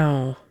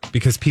 No.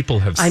 Because people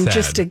have said. I'm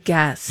just a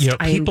guest.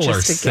 People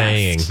are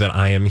saying that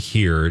I am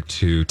here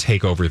to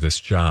take over this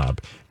job.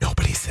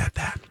 Nobody said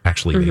that.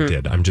 Actually, they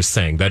did. I'm just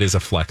saying that is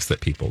a flex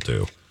that people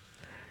do.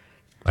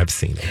 I've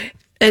seen it.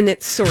 And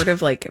it sort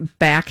of like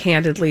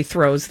backhandedly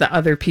throws the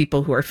other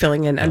people who are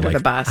filling in under the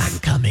bus.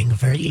 I'm coming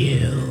for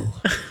you.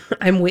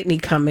 I'm Whitney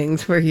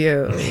Cummings for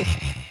you.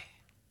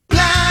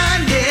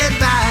 Blinded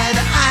by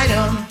the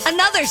item.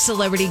 Another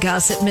celebrity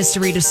gossip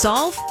mystery to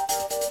solve.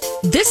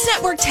 This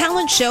network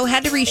talent show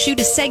had to reshoot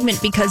a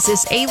segment because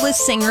this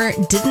A-list singer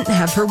didn't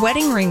have her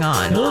wedding ring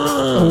on.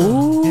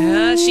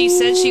 Yeah, she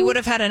said she would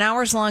have had an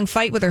hours-long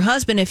fight with her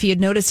husband if he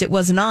had noticed it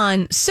wasn't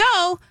on.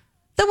 So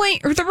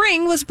the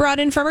ring was brought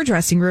in from her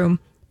dressing room,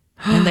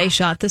 and they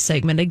shot the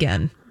segment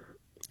again.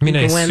 I mean,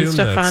 I Gwen assume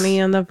Stefani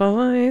and The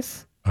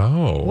Voice.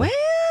 Oh. Well,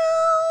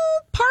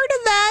 part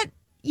of that,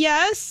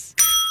 yes.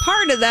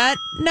 Part of that,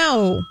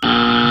 no.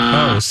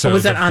 Oh, so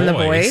was it on The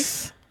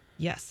Voice?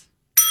 Yes.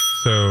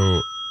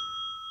 So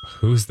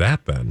who's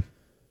that then?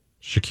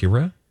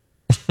 Shakira?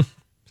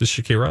 Is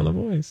Shakira on The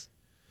Voice?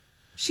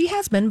 She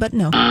has been, but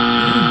no.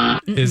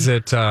 Is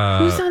it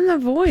who's on The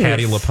Voice?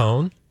 Patti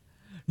LuPone?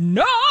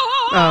 No.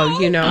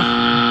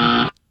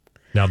 Oh,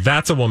 Now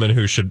that's a woman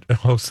who should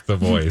host The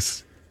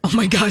Voice. Oh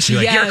my gosh,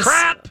 You're yes. like, you're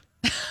crap.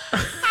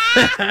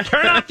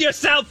 Turn off your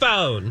cell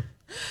phone.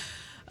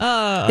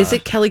 Is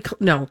it Kelly?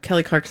 No,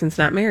 Kelly Clarkson's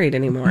not married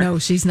anymore. No,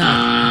 she's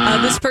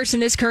not. This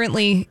person is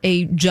currently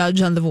a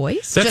judge on The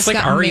Voice. That's Just like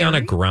got Ariana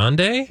married. Grande?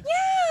 Yeah.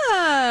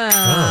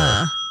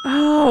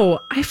 Oh,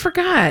 I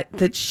forgot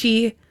that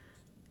she's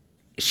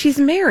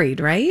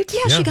married, right?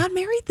 Yeah, she got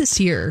married this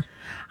year.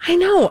 I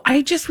know.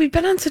 We've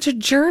been on such a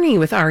journey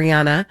with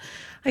Ariana.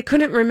 I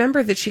couldn't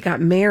remember that she got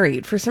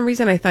married. For some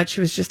reason, I thought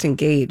she was just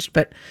engaged.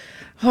 But,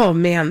 oh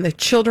man, the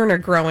children are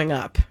growing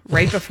up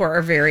right before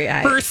our very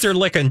eyes. First they're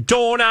licking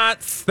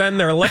donuts, then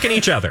they're licking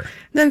each other.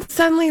 Then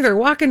suddenly they're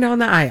walking down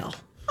the aisle.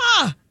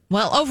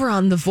 Well, over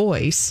on The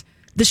Voice,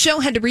 the show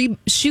had to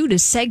reshoot a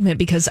segment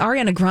because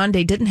Ariana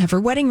Grande didn't have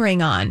her wedding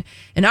ring on.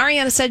 And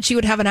Ariana said she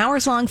would have an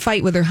hours-long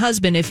fight with her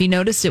husband if he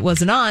noticed it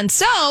wasn't on.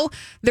 So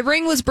the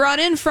ring was brought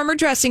in from her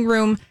dressing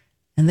room,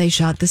 and they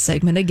shot the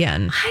segment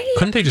again.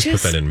 Couldn't they just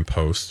put that in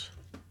post?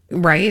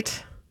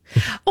 Right.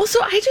 Also,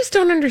 I just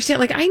don't understand.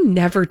 Like, I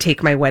never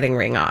take my wedding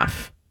ring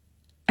off.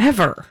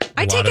 Ever.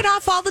 I take it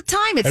off all the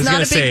time. It's not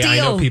a big deal. I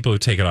know people who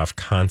take it off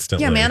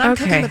constantly. Yeah, man, I'm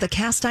cooking with a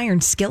cast iron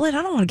skillet.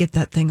 I don't want to get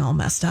that thing all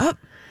messed up.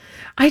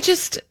 I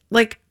just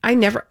but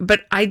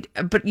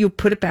you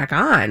put it back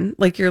on.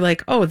 Like, you're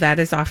like, oh, that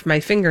is off my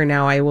finger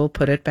now. I will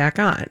put it back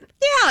on.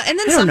 Yeah, and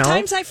then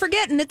sometimes I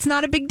forget, and it's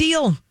not a big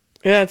deal.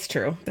 Yeah, that's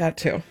true. That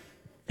too.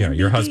 Yeah,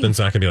 your husband's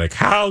not going to be like,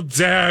 how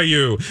dare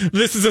you?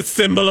 This is a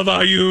symbol of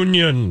our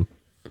union.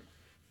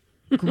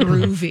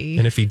 Groovy.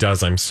 And if he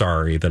does, I'm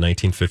sorry. The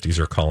 1950s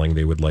are calling.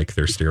 They would like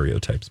their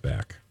stereotypes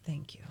back.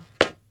 Thank you.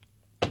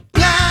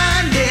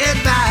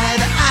 Blinded by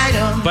the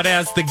item. But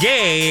as the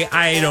gay,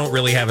 I don't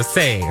really have a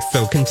say.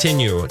 So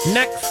continue.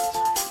 Next.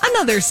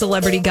 Another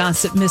celebrity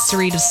gossip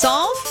mystery to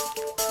solve.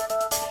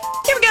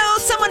 Here we go.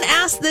 Someone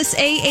asked this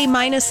A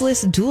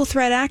list dual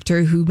threat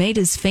actor who made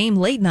his fame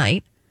late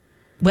night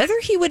whether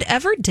he would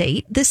ever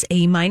date this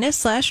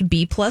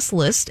A-/B+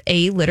 list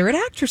A literate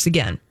actress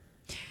again.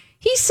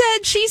 He said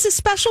she's a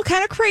special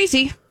kind of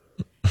crazy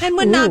and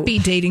would not be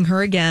dating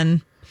her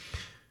again.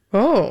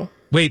 Oh.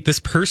 Wait, this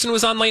person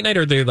was on late night,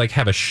 or they like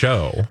have a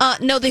show?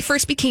 No, they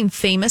first became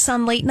famous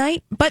on late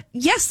night. But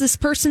yes, this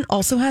person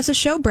also has a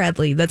show,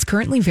 Bradley, that's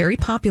currently very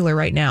popular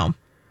right now.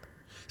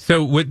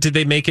 So what did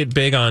they make it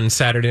big on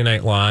Saturday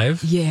Night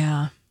Live?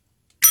 Yeah.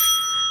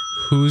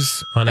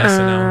 Who's on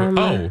SNL?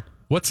 Oh,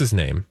 what's his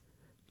name?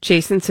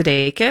 Jason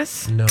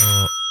Sudeikis? No.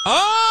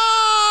 Oh!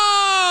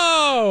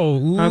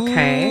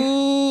 Okay.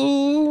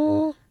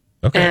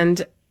 Okay.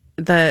 And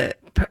the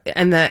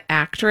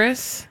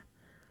actress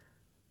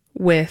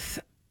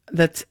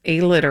that's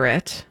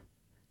illiterate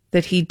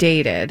that he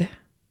dated.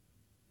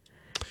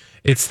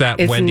 It's that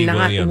is Wendy not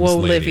Williams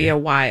Olivia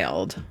lady.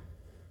 Wilde.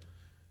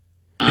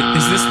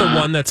 Is this the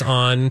one that's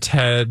on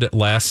Ted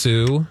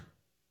Lasso?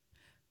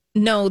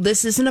 No,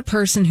 this isn't a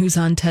person who's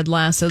on Ted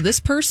Lasso. This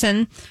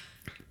person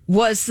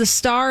was the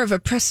star of a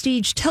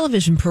prestige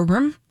television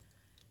program. And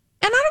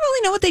I don't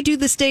really know what they do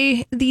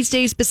these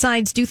days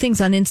besides do things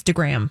on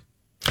Instagram.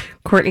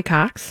 Courtney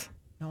Cox?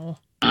 No.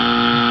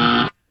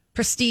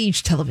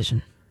 Prestige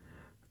television.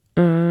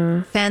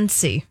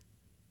 Fancy.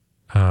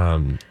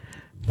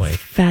 Like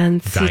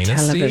Fancy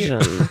Dynasty? television.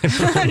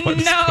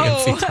 No.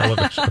 Fancy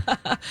television.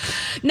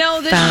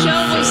 No, the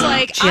show was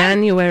like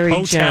January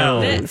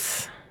Hotel.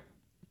 Jones.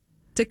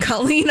 To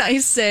Colleen, I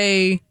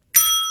say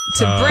to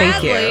Thank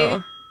Bradley,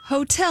 you.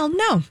 Hotel,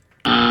 no.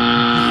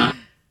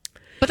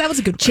 But that was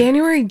a good one.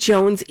 January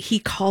Jones, he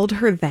called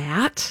her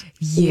that?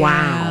 Yeah.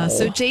 Wow.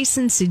 So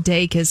Jason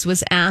Sudeikis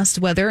was asked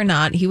whether or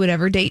not he would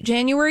ever date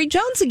January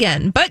Jones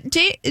again. But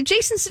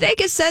Jason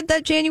Sudeikis said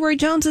that January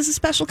Jones is a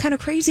special kind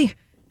of crazy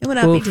and would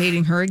not be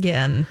dating her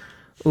again.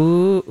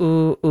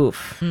 Ooh,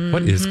 oof.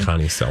 What is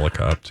Connie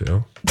Selica up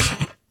to?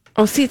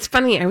 Oh, see, it's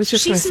funny. I was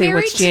just going to say,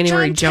 what's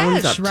January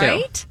Jones up to?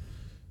 Right?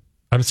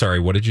 I'm sorry,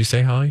 what did you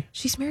say, Holly?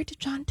 She's married to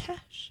John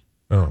Tesh.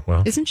 Oh,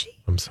 well. Isn't she?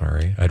 I'm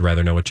sorry. I'd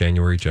rather know what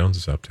January Jones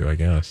is up to, I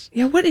guess.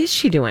 Yeah, what is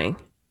she doing?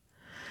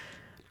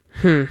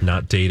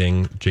 Not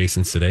dating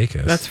Jason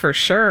Sudeikis. That's for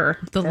sure.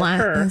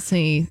 Let's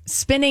see.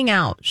 Spinning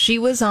Out. She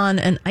was on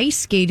an ice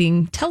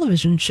skating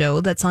television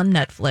show that's on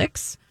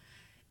Netflix.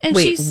 And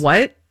Wait, she's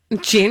what?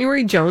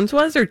 January Jones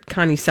was or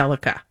Connie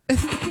Selica?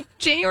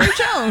 January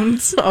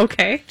Jones.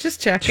 Okay,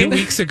 just 2 checking.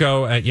 weeks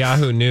ago at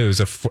Yahoo News,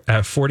 a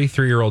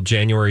 43-year-old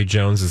January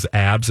Jones's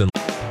abs and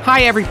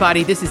Hi,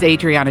 everybody. This is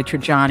Adriana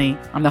Trajani.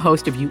 I'm the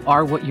host of You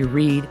Are What You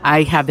Read.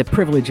 I have the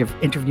privilege of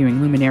interviewing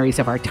luminaries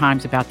of our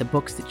times about the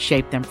books that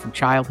shaped them from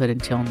childhood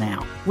until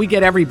now. We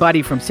get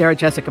everybody from Sarah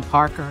Jessica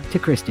Parker to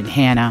Kristen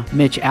Hanna,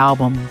 Mitch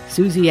Albom,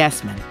 Susie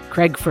Essman,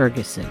 Craig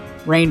Ferguson,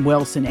 Rainn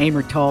Wilson,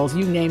 Amor Tolls,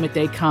 you name it,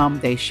 they come,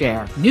 they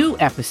share. New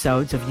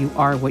episodes of You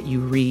Are What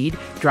You Read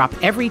drop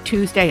every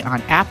Tuesday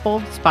on Apple,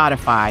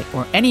 Spotify,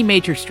 or any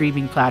major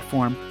streaming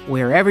platform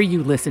wherever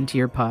you listen to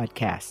your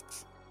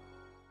podcasts.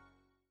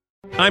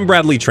 I'm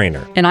Bradley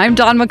Trainer. And I'm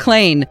Don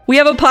McClain. We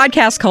have a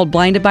podcast called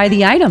Blinded by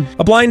the Item.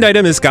 A blind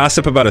item is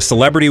gossip about a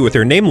celebrity with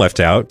their name left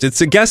out.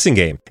 It's a guessing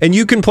game, and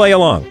you can play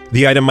along.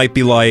 The item might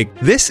be like,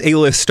 this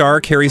A-list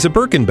star carries a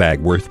Birkin bag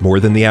worth more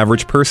than the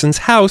average person's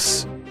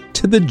house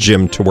to the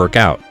gym to work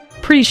out.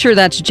 Pretty sure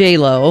that's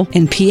J-Lo.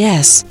 And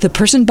P.S. the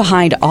person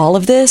behind all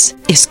of this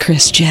is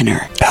Kris Jenner,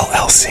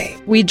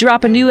 LLC. We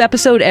drop a new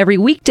episode every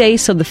weekday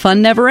so the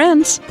fun never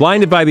ends.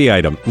 Blinded by the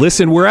Item.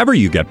 Listen wherever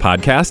you get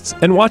podcasts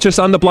and watch us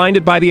on the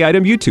Blinded by the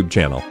Item YouTube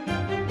channel.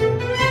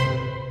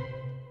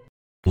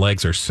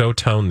 legs are so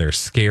toned they're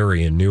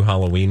scary in new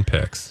Halloween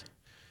pics.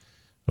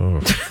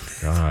 Oh,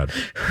 God.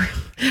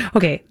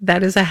 Okay,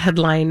 that is a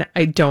headline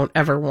I don't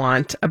ever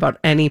want about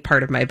any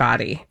part of my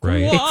body.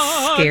 Right.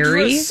 It's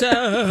scary.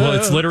 Well,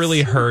 it's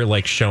literally her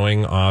like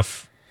showing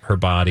off her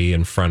body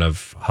in front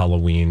of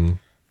Halloween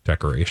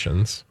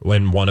decorations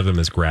when one of them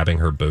is grabbing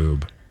her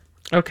boob.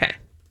 Okay.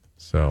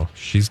 So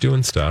she's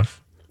doing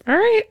stuff. All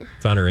right.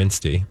 It's on her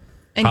Insty.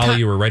 And Holly,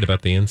 you were right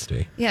about the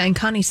Insty. Yeah, and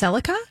Connie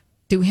Selica?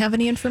 Do we have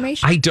any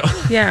information? I don't.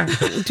 Yeah.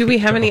 Do we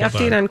have any Hold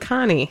update on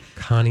Connie?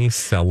 Connie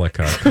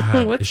Selica.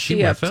 God, What's is she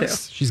she with up to?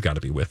 us? She's got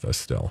to be with us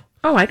still.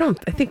 Oh, I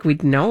think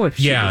we'd know if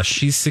she Yeah, was.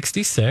 she's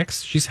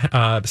 66. She's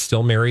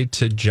still married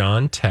to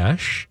John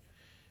Tesh.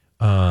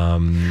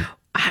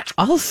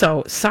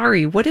 Also,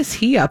 sorry, what is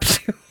he up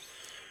to?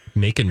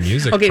 Making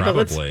music, Okay,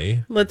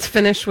 probably. but let's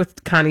finish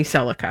with Connie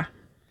Selica.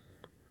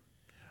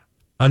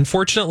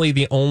 Unfortunately,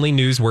 the only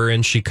news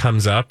wherein she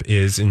comes up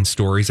is in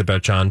stories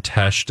about John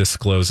Tesh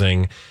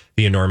disclosing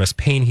the enormous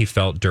pain he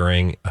felt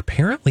during,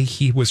 apparently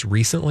he was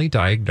recently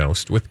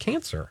diagnosed with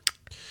cancer.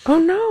 Oh,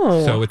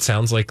 no. So it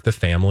sounds like the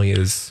family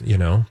is,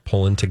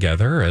 pulling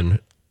together. And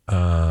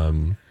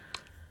now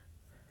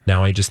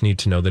I just need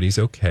to know that he's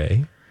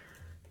okay.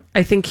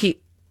 I think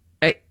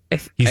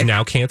He's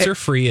now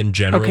cancer-free and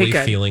generally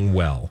good. feeling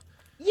well.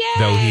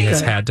 Though he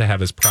has had to have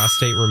his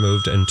prostate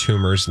removed and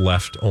tumors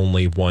left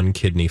only one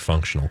kidney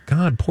functional.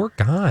 God, poor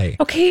guy.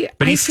 Okay,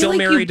 but he's I feel still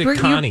married to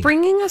Connie. You're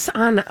bringing us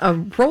on a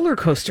roller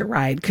coaster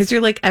ride because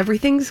you're like,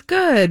 everything's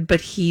good, but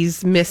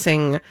he's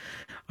missing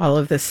all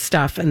of this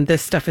stuff, and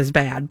this stuff is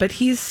bad, but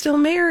he's still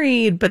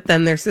married. But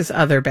then there's this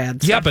other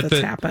bad stuff but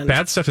that's the happened.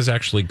 bad stuff is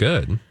actually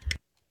good,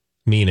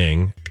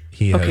 meaning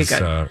he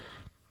has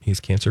he's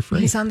cancer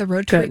free. He's on the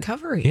road to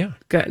recovery. Yeah,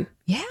 good.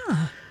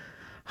 Yeah.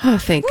 Oh,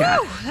 thank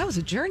God. That was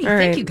a journey. All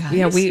Thank right. you, guys.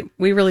 Yeah,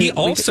 we really He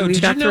also we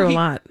did got you know through a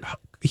lot.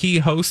 He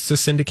hosts a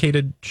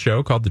syndicated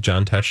show called The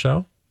John Tesh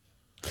Show.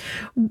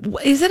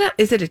 Is it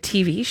a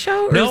TV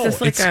show? Or No, is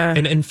this like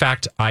and in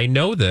fact, I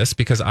know this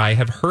because I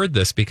have heard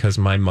this because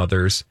my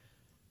mother's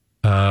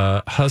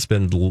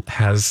husband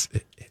has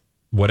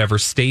whatever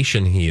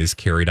station he is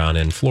carried on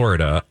in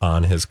Florida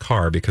on his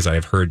car because I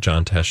have heard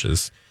John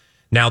Tesh's.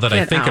 Now that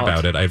I think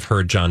about it, I've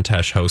heard John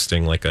Tesh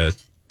hosting like a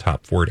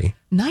top 40.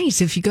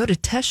 Nice. If you go to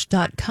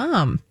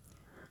Tesh.com,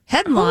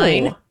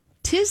 headline,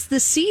 'Tis the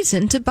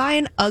season to buy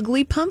an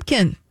ugly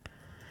pumpkin.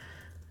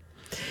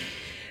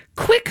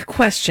 Quick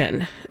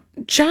question.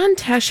 John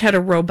Tesh had a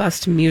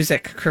robust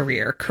music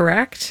career,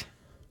 correct?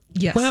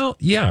 Yes. Well,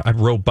 yeah, I'm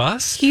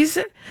robust. He's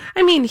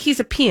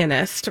a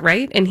pianist,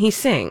 right? And he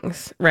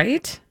sings,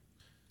 right?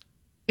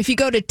 If you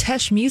go to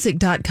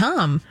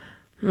teshmusic.com.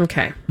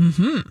 Okay.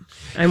 Mm-hmm.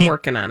 I'm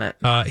working on it.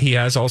 He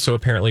has also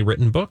apparently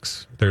written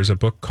books. There's a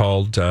book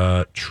called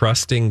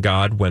Trusting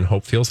God When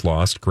Hope Feels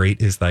Lost.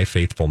 Great is Thy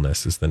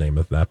Faithfulness is the name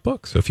of that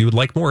book. So if you would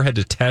like more, head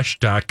to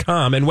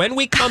tesh.com. And when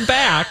we come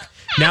back,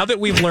 now that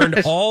we've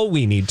learned all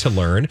we need to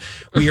learn,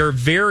 we are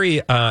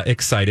very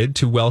excited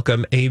to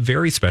welcome a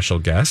very special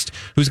guest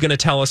who's going to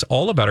tell us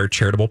all about our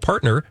charitable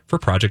partner for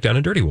Project Down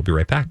and Dirty. We'll be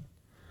right back.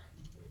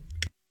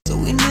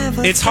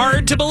 It's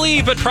hard to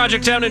believe, but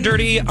Project Down and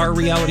Dirty, our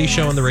reality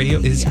show on the radio,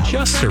 is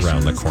just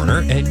around the corner.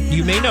 And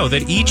you may know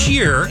that each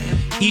year,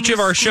 each of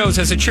our shows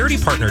has a charity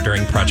partner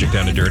during Project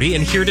Down and Dirty.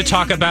 And here to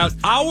talk about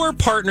our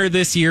partner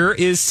this year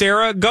is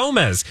Sarah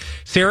Gomez.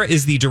 Sarah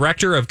is the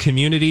Director of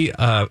Community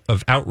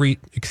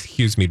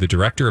the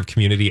Director of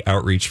Community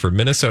Outreach for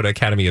Minnesota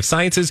Academy of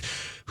Sciences,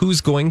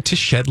 who's going to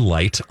shed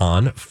light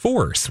on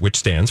FORCE, which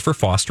stands for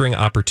Fostering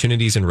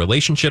Opportunities and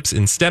Relationships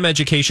in STEM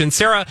Education.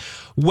 Sarah,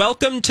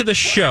 welcome to the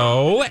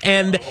show.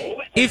 And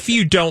if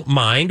you don't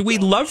mind,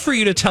 we'd love for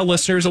you to tell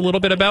listeners a little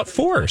bit about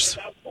FORCE.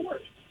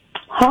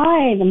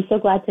 Hi, I'm so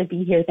glad to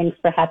be here. Thanks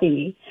for having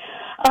me.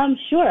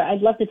 Sure,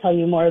 I'd love to tell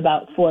you more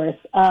about FORCE.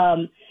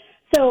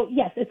 So,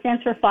 yes, it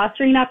stands for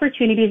Fostering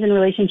Opportunities and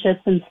Relationships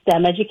in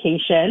STEM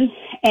Education.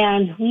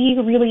 And we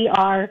really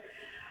are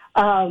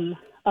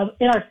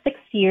in our 6th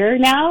year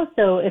now.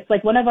 So it's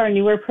like one of our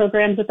newer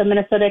programs with the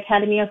Minnesota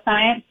Academy of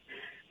Science.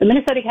 The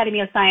Minnesota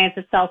Academy of Science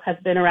itself has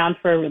been around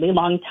for a really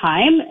long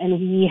time, and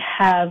we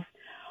have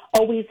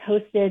always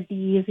hosted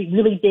these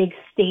really big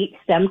state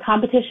STEM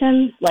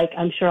competitions. Like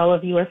I'm sure all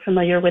of you are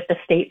familiar with the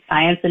State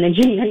Science and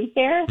Engineering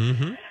Fair.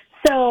 Mm-hmm.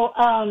 So,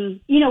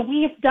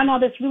 we have done all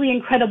this really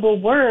incredible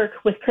work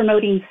with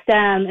promoting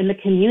STEM in the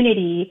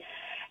community.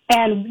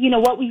 And,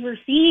 what we were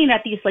seeing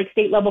at these like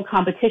state level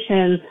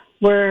competitions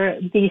were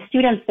the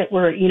students that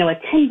were,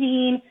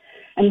 attending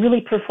and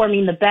really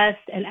performing the best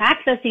and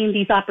accessing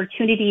these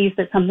opportunities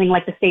that something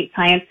like the State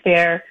Science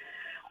Fair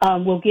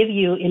will give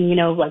you in,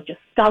 like just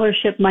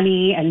scholarship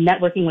money and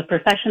networking with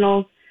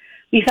professionals.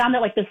 We found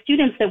that like the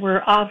students that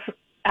were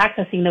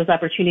accessing those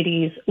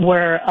opportunities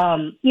were,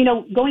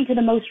 going to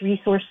the most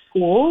resourced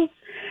schools,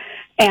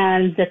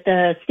 and that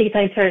the State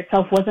Science Fair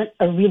itself wasn't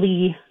a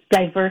really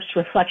diverse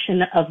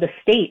reflection of the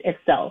state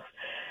itself.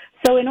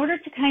 So in order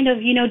to kind of,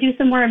 do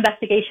some more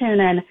investigation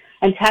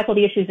and tackle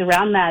the issues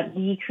around that,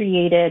 we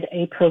created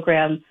a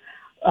program,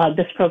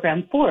 this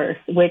program FORCE,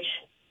 which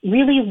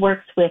really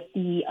works with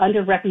the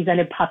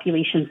underrepresented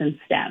populations in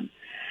STEM.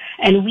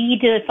 And we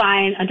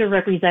define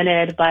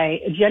underrepresented by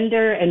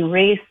gender and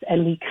race,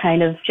 and we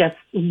kind of just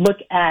look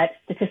at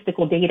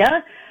statistical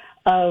data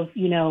of,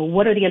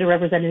 what are the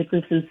underrepresented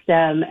groups in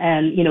STEM.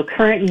 And,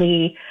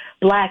 currently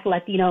Black,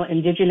 Latino,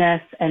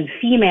 Indigenous, and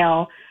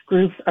female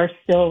groups are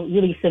still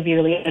really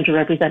severely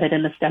underrepresented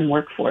in the STEM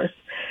workforce.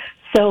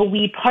 So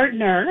we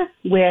partner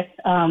with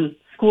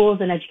schools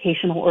and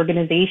educational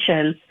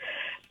organizations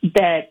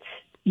that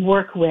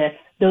work with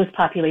those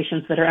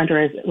populations that are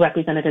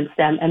underrepresented in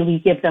STEM, and we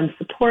give them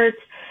support,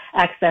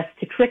 access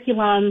to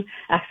curriculum,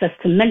 access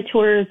to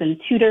mentors and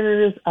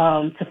tutors,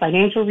 to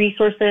financial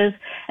resources,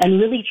 and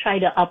really try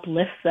to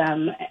uplift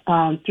them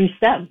through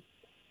STEM.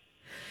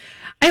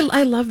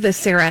 I love this,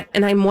 Sarah,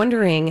 and I'm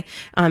wondering,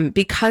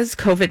 because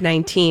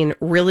COVID-19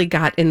 really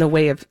got in the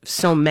way of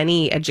so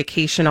many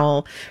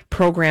educational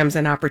programs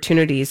and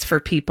opportunities for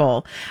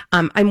people,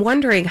 I'm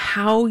wondering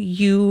how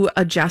you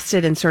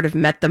adjusted and sort of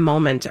met the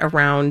moment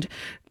around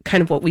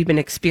kind of what we've been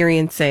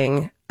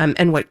experiencing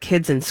and what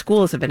kids in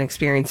schools have been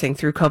experiencing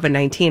through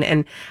COVID-19,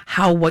 and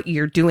how what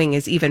you're doing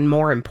is even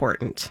more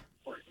important.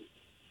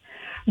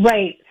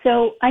 Right.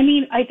 So, I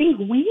think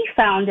we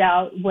found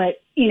out what,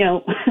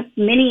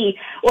 many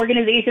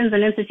organizations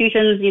and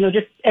institutions,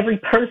 just every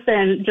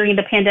person during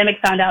the pandemic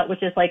found out,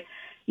 which is like,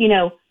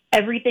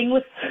 everything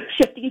was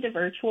shifting to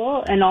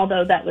virtual. And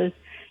although that was,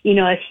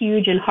 a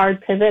huge and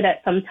hard pivot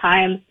at some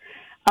times,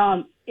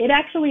 it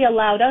actually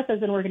allowed us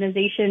as an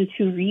organization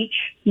to reach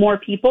more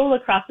people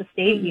across the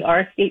state. We are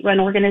a state-run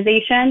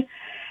organization,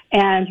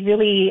 and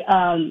really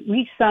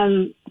reach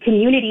some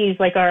communities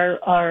like our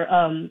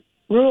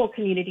rural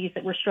communities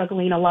that were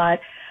struggling a lot.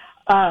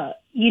 A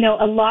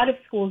lot of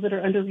schools that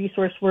are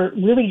under-resourced were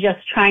really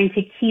just trying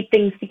to keep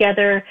things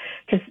together,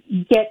 to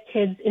get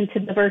kids into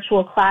the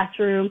virtual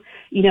classroom.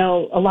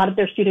 A lot of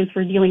their students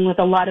were dealing with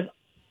a lot of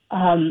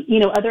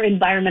other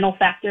environmental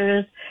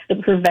factors that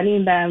were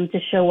preventing them to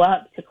show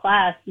up to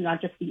class,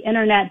 not just the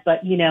internet,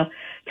 but,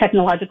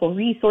 technological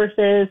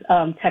resources,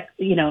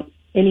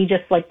 any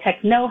just like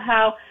tech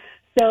know-how.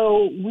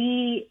 So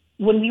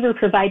when we were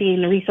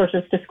providing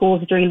resources to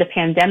schools during the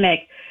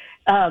pandemic,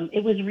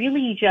 it was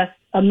really just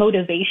a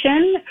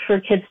motivation for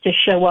kids to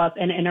show up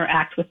and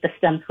interact with the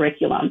STEM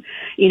curriculum.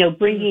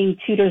 Bringing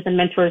tutors and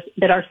mentors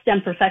that are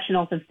STEM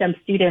professionals and STEM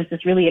students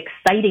is really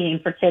exciting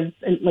for kids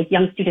and like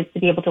young students to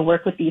be able to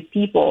work with these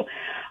people.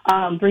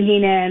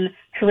 Bringing in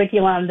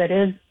curriculum that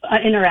is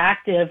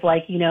interactive,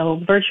 like,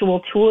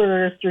 virtual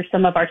tours through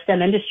some of our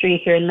STEM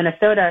industry here in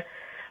Minnesota,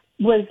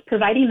 was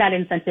providing that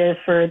incentive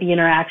for the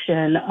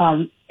interaction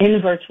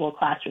in virtual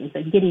classrooms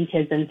and getting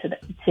kids into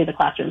the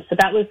classroom. So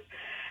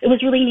it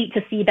was really neat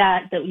to see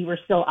that we were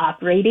still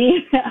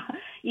operating,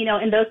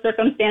 in those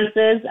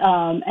circumstances,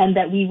 and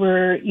that we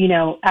were,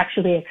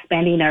 actually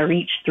expanding our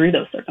reach through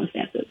those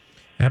circumstances.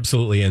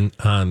 Absolutely. And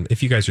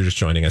if you guys are just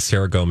joining us,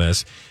 Sarah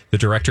Gomez, the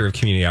Director of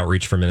Community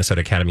Outreach for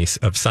Minnesota Academy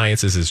of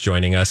Sciences, is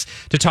joining us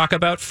to talk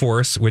about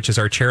Force, which is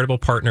our charitable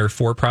partner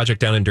for Project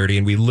Down and Dirty.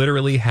 And we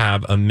literally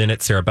have a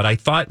minute, Sarah, but I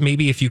thought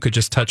maybe if you could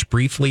just touch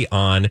briefly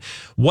on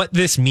what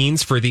this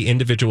means for the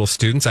individual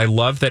students. I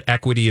love that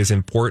equity is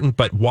important,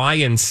 but why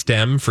in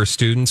STEM for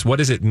students? What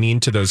does it mean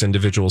to those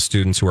individual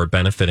students who are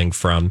benefiting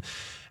from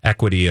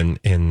equity in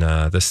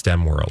the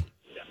STEM world?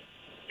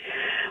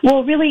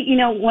 Well, really,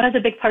 one of the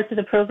big parts of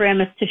the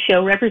program is to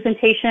show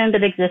representation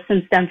that exists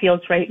in STEM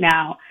fields right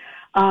now.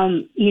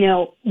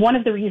 One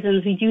of the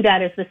reasons we do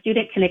that is the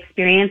student can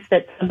experience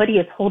that somebody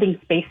is holding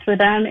space for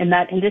them in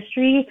that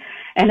industry.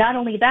 And not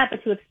only that,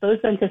 but to expose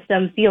them to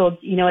STEM fields.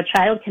 A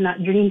child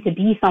cannot dream to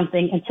be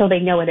something until they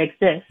know it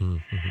exists.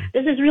 Mm-hmm.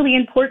 This is really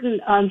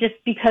important just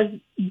because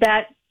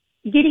that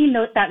getting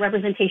that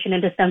representation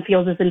into STEM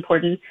fields is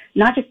important,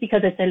 not just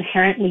because it's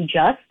inherently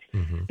just,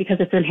 mm-hmm. because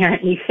it's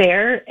inherently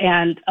fair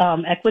and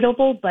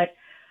equitable, but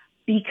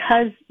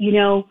because,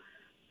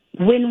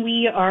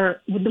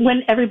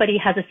 when everybody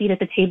has a seat at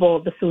the table,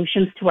 the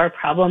solutions to our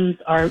problems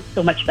are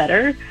so much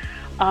better.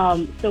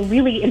 So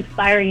really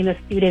inspiring the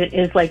student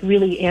is like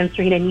really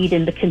answering a need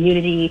in the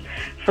community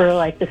for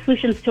like the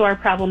solutions to our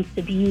problems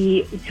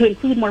to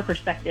include more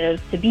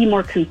perspectives, to be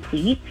more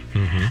complete.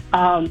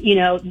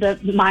 Mm-hmm.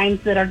 The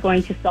minds that are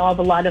going to solve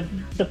a lot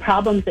of the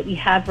problems that we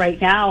have right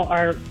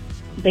now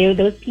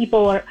those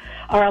people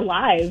are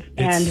alive,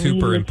 and we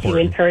need to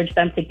encourage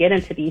them to get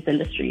into these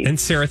industries. And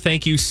Sarah,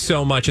 thank you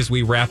so much. As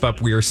we wrap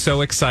up, we are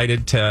so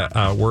excited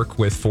to work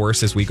with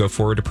Force as we go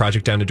forward to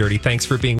Project Down to Dirty. Thanks for being